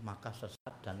 maka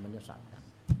sesat dan menyesatkan.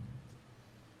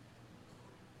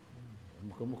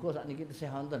 Muga-muga sakniki tesih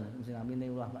wonten sing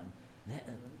namine ulama. Nek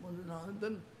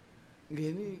wonten nggih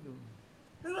niku.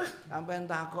 Sampeyan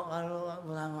takok karo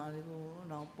ulama niku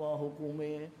napa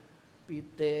hukume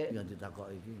pitik ya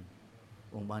ditakok iki.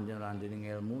 Wong pancen ora ndene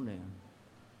ilmune.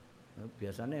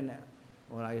 Biasane nek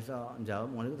ora iso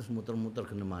njawab ngono terus muter-muter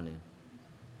genemane.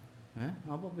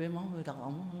 Apa piye mau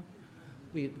takokmu?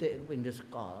 Pitik pindhes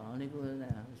kol niku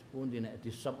nek pundi nek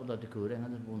disop utawa digoreng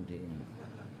terus pundi.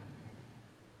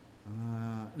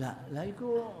 Lah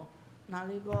iku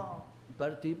nalika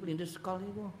bar dipindhes kol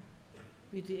niku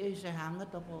pitike isih anget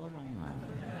apa ora?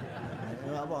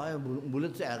 Apa ae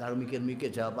mbulet sik karo mikir-mikir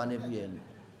jawabane piye.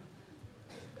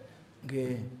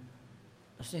 Nggih.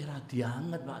 Isih radi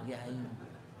anget Pak Kyai.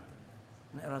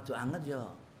 Nek rada anget ya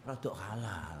rada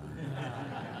halal.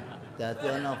 Dadi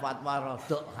ana fatwa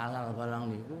rada halal barang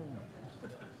niku.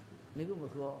 Niku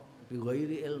mergo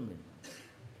bighairi ilmi.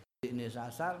 Ini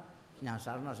sasar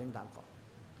nyasarna sing takok.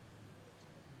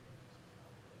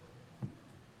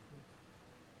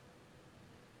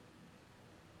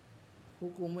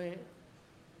 Hukume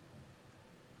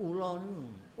ula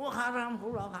niku haram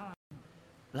ula haram.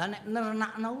 Lah nek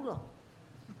nernakna ula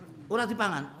ora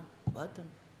dipangan, mboten.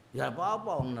 Ya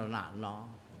apa-apa wong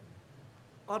nernakno.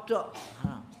 Kodhok.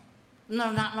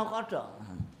 Nernakno kodhok.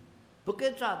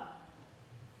 Bekecat.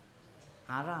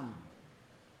 Haram.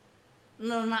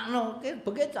 Nernakno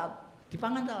bekecat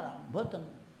dipangan ta ora? Mboten.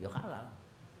 Ya halal.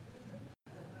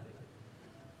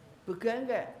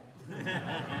 Begengke.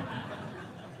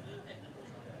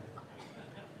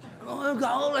 Oh,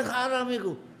 enggak oleh haram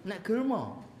iku. Nek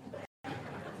gelmo.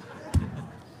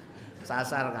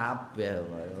 Sasar kabeh.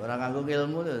 Ora nganggo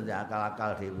ilmu ya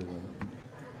akal-akal dhewe.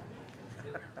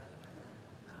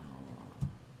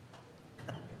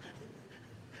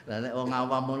 Lah nek wong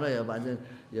awam ngono ya pancen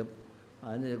ya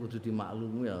pancen kudu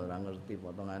dimaklumi ya ora ngerti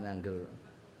potongane angger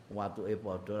watuke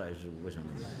padha ra wis.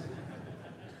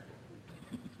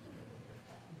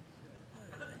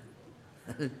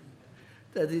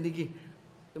 Dadi niki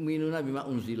minuna bima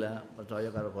unzila percaya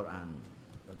karo Quran.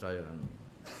 Percaya kan.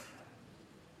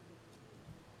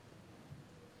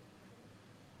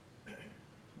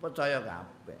 Percaya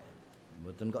kabeh.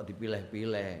 Mboten kok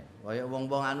dipilih-pilih. Kaya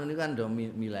wong-wong anu niku kan do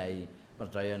milih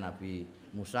percaya Nabi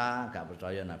Musa, gak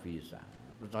percaya Nabi Isa.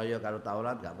 Percaya karo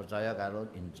Taurat, gak percaya karo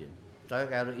Injil. Percaya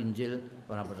karo Injil,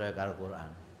 ora percaya karo Quran.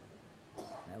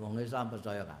 Nek wong Islam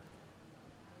percaya kabeh.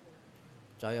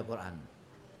 Percaya Quran,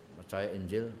 percaya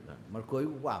Injil, mergo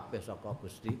iku kabeh saka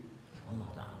Gusti Allah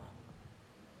Taala.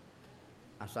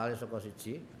 Asale saka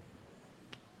siji.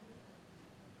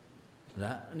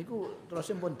 Lah niku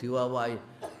terus pun diwawahi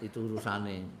itu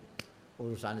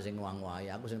urusane sing wang-wahi.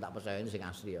 Aku sing tak percaya ini sing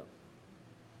asli kok.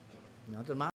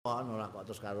 Ngoten mawon ora kok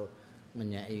terus karo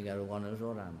menyeki karo kono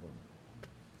ora pun.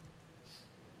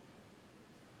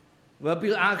 Wa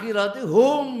bil akhirati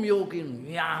hum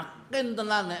yuqin. Yakin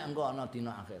tenan nek engko ana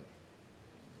dina akhir.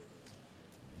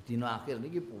 Dina akhir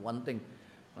niki penting.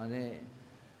 Mane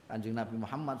Kanjeng Nabi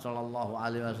Muhammad sallallahu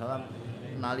alaihi wasallam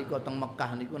nalika teng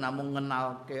Mekah niku namung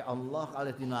ngenalke Allah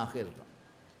kalih dina akhir.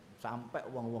 Sampai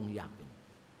wong-wong yakin.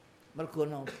 Mergo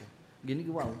napa? Ngene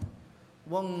iki wae.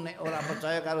 Wong nek ora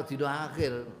percaya karo dina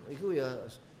akhir iku ya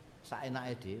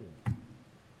saenake dhewe.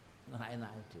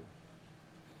 Saenake dhewe.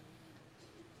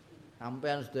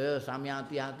 Sampeyan sedaya sami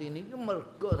hati-hati niki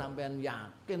mergo sampeyan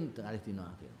yakin dengan dina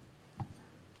akhir.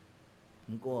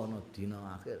 Engko ana dina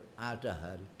akhir, ada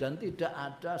hari dan tidak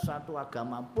ada satu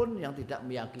agama pun yang tidak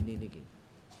meyakini niki.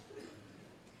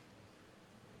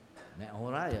 Nek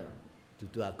ora ya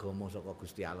dudu agama saka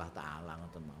Gusti Allah Taala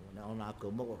ngoten mawon. Nek ana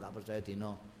agama kok gak percaya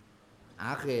dina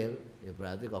akhir, ya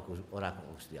berarti kok ora kok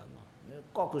Gusti Allah.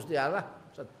 Kok Gusti Allah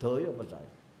sedaya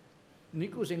percaya.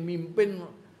 Niku sing mimpin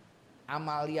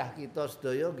amaliyah kita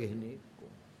sedaya nggih niku.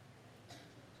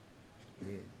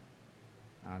 Nggih.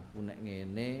 Aku nek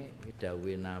ngene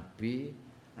dawuhe Nabi,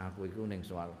 aku iku ning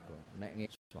swarga. Nek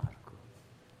ngene swarga.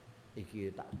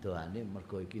 Iki tak doane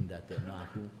mergo iki ndadekno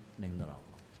aku ning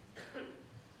neraka.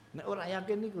 Nek ora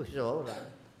yakin niku iso ora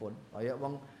pun. Kaya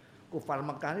wong kufar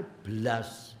Mekah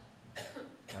blas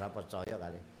ora percaya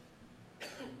kali.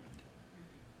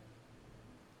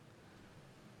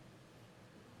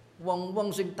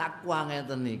 Wong-wong sing takwa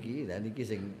ngeten iki, lha niki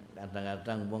sing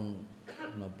kadang-kadang wong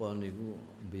napa niku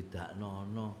bedakno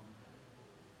ana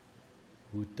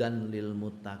hudan lil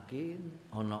muttaqin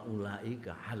ana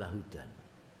ulaika ala hudan.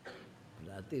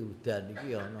 Berarti hudan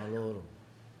iki ana loro.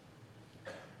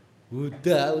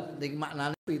 Huda niki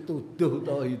maknane pituduh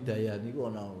utawa hidayah niku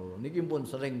ana loro. Niki pun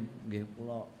sering nggih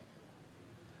kula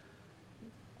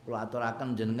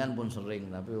aturaken jenengan pun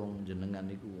sering tapi wong jenengan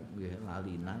niku nggih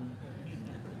lalinan.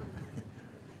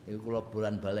 Iku kula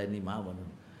bulan baleni mawon.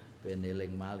 Ben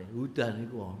eling malih. Udan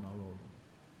niku ana lho.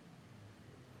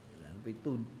 Lan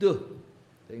pituduh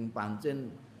sing pancen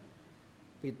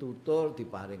pitutur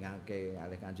diparingake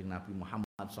kalih Kanjeng Nabi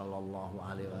Muhammad sallallahu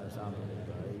alaihi wasallam.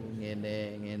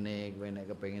 Ngene kowe nek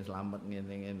kepengin slamet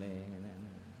ngene.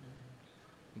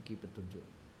 Iki petunjuk.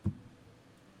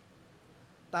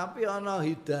 Tapi ana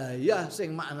hidayah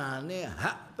sing maknane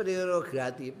hak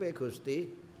prerogatife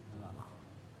Gusti.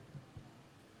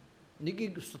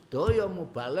 Niki sedaya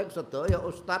mubalek, sedaya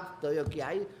ustaz, sedaya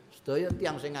kiai, sedaya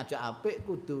tiyang sing ngajak apik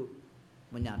kudu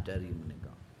menyadari menika.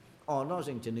 Ana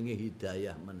sing jenenge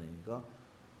hidayah menika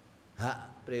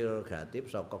hak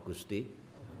prerogatif saka Gusti,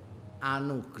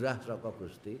 anugerah saka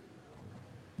Gusti.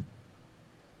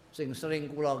 Sing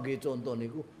sering kula nggih conto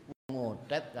niku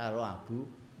ngotet karo Abu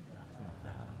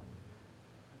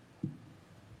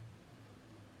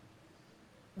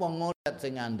wong ngotet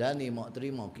sing ngandani mok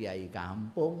trimo kiai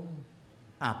kampung.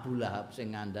 Abu Lahab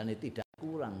sing ngandani tidak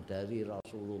kurang dari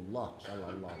Rasulullah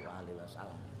sallallahu alaihi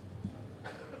wasallam.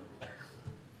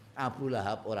 Abu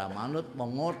Lahab ora manut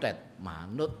mengotet,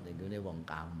 manut ning gone wong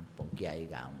kampung, kiai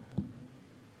kampung.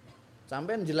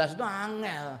 Sampeyan jelasno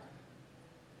angel.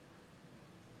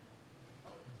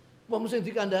 Wong sing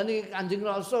dikandani Kanjeng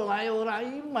Rasul ae ora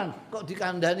iman, kok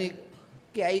dikandani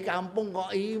kiai kampung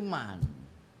kok iman.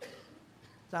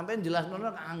 Sampeyan jelasno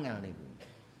angel niku.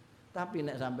 Tapi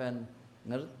nek sampean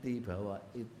ngerti bahwa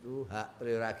itu hak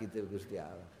prerogatif Gusti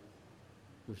Allah.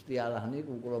 Gusti Allah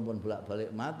niku kula pun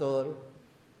bolak-balik matur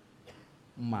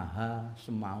Maha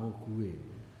semau gue.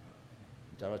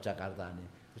 Cara Jakartane.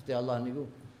 Gusti Allah niku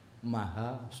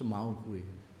Maha semau gue.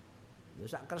 Ya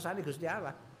sak kersane Gusti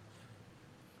Allah.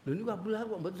 Lho niku Abdullah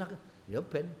kok mboten saged. Ya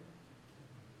ben.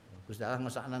 Gusti Allah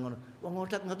ngesakna ngono. Wong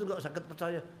ngodat ngoten kok saged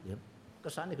percaya. Ya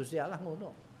kesane Gusti Allah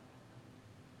ngono.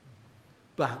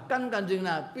 Bahkan Kanjeng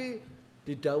Nabi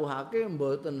didhawuhake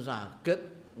mboten saged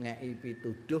ngeki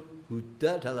pituduh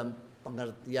huda dalam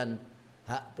pengertian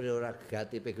hak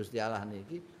prerogatif Gusti Allah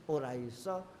niki ora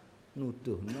iso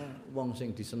nuduhno wong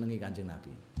sing disenengi Kanjeng Nabi.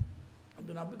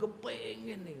 Kanjeng Nabi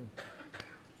kepengin niku.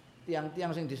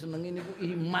 Tiang-tiang sing disenengi niku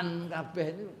iman kabeh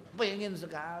niku pengin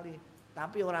sekali,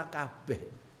 tapi ora kabeh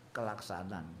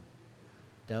kelaksanan.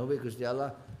 Dawuh Gusti Allah,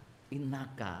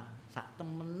 innaka sak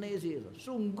temene sih,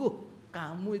 sungguh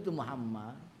kamu itu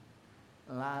Muhammad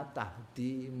la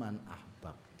tahdi man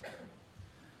ahbab.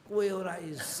 Kowe ora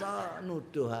iso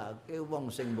nuduhake wong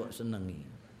sing mbok senengi.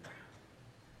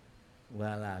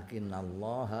 Walakin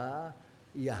Allah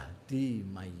yahdi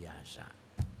mayyasha.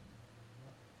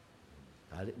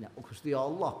 Baliknya Gusti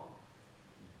Allah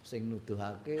sing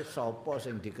nuduhake sapa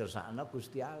sing dikersakna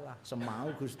Gusti Allah,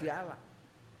 semau Gusti Allah.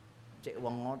 Cek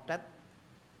wong ngotet,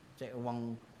 cek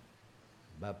wong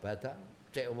Babada,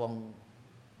 cek wong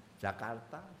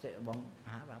Jakarta, cek wong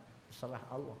Arab, serah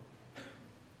Allah.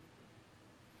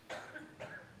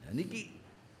 Nah niki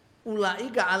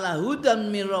ulaika ala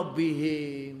hudan min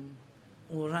rabbihim.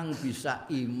 Orang bisa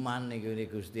iman ning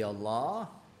Gusti Allah,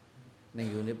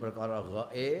 ning perkara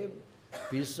gaib,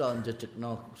 bisa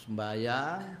njejekno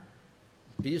sembayang,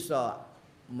 bisa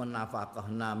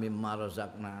menafakahna mimma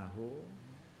razaqnahu,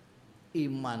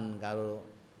 iman karo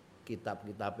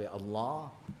kitab-kitabe Allah,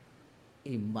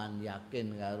 iman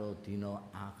yakin karo dina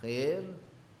akhir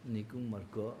niku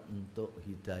mergo entuk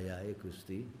hidayahe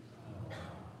Gusti.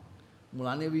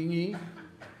 Mulane wingi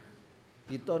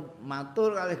kita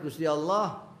matur kalih Gusti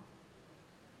Allah,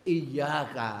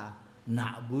 iyyaka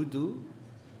na'budu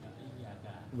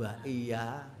wa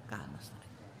iyyaka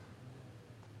nasta'in.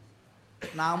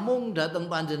 Namung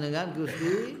dhateng panjenengan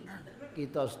Gusti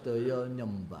kita sedaya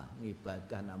nyembah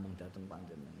ngibadah namung dhateng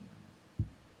panjenengan.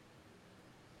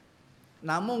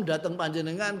 Namung dhateng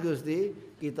panjenengan Gusti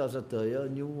kita sedaya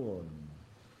nyuwun.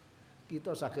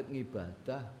 Kita saged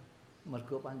ngibadah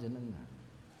mergo panjenengan.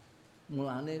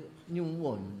 Mulane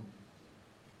nyuwun.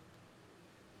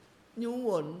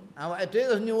 Nyuwun, awake dhewe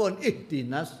terus nyuwun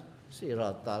ihdinas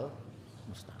siratal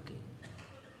mustaqim.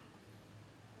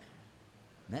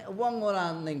 Nek wong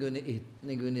ora ning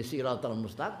nggone siratal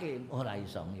mustaqim ora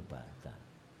iso ngibadah.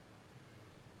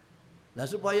 Lah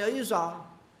supaya iso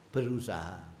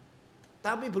berusaha.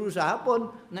 Tapi berusaha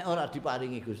pun nek ora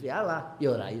diparingi Gusti Allah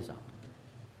ya ora iso.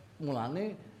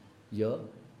 Mulane ya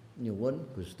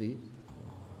nyuwun Gusti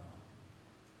Allah.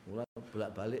 Kula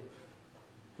bolak-balik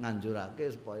nganjurake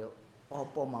supaya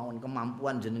apa mawon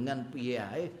kemampuan jenengan piye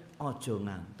ae aja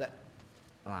ngantek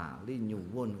lali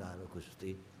nyuwun karo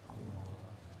Gusti Allah.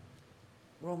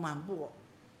 Kula mampu kok.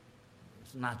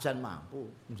 Senajan mampu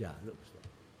njaluk Gusti.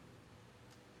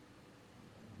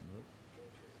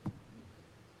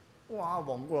 Wah,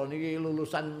 wong kula niki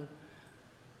lulusan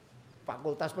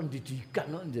Fakultas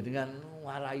Pendidikan kok jenengan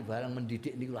warai barang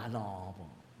mendidik niku lha napa.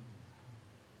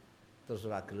 Terus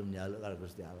ora gelem njaluk karo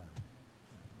Gusti Allah.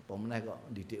 Apa meneh kok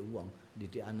ndidik wong,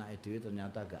 ndidik anake dhewe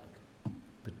ternyata gak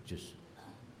becus.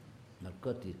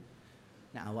 Mergo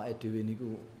nek awake dhewe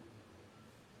niku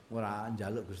ora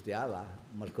njaluk Gusti Allah,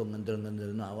 mergo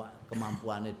ngendel-ngendelno awak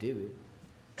kemampuane dhewe.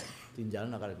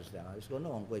 Tinjalno karo Gusti Allah. Wis kono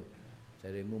wong kowe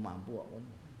jaremu mampu kok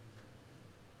ngono.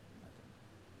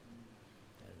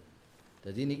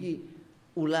 Jadi niki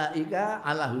ulaika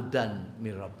ala hudan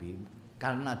mir rabbihim,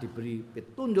 karena diberi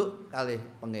petunjuk kalih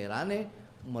pangerane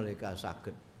mereka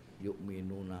saged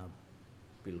yu'minuna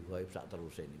bil ghaib sak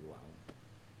teruse niku wae.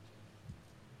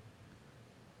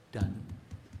 Dan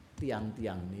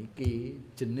tiang-tiang niki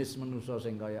jenis manusa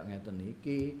sing kaya ngeten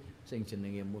niki sing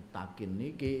jenenge muttaqin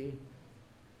niki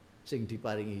sing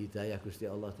diparingi hidayah Gusti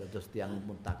Allah dados tiang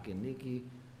muttaqin niki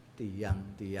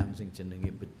tiang-tiang sing jenenge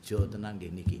bejo tenan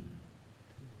nggih niki.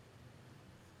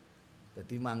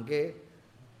 Dadi mangke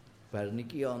bar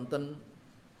niki wonten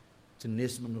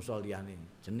jenis manusa liyane.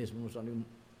 Jenis manusa niku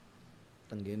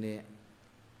tenggene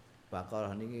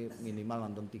Baqarah niki minimal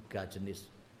wonten 3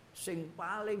 jenis. Sing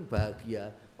paling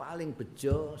bahagia, paling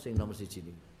bejo sing nomor 1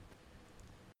 niki.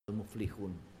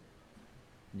 muflihun.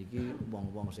 Niki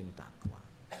wong-wong sing takwa.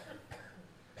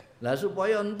 Lah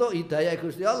supaya untuk hidayah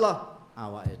Gusti Allah,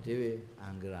 awake dhewe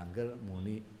angger-angger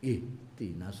muni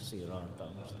ihdinas siratal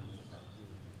mustaqim.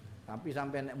 Tapi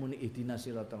sampai nek muni ihdinas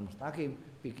siratal mustaqim,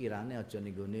 pikirane aja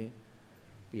ning gone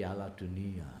Piala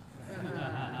Dunia.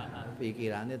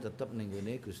 Pikirane tetep ning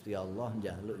gone Gusti Allah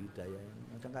njaluk hidayah.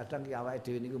 Kadang-kadang ki awake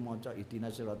dhewe niku maca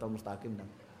ihdinas siratal mustaqim nang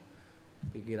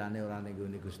pikirane ora ning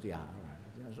gone Gusti Allah.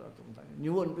 Ihdinas siratal mustaqim.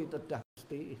 Nyuwun pitedah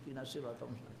Gusti ihdinas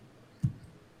siratal mustaqim.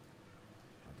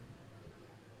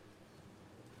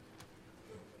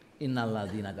 Innal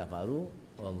ladzina kafaru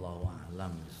wallahu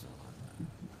a'lam bissawab.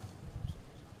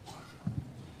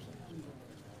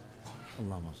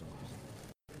 Allahumma shalli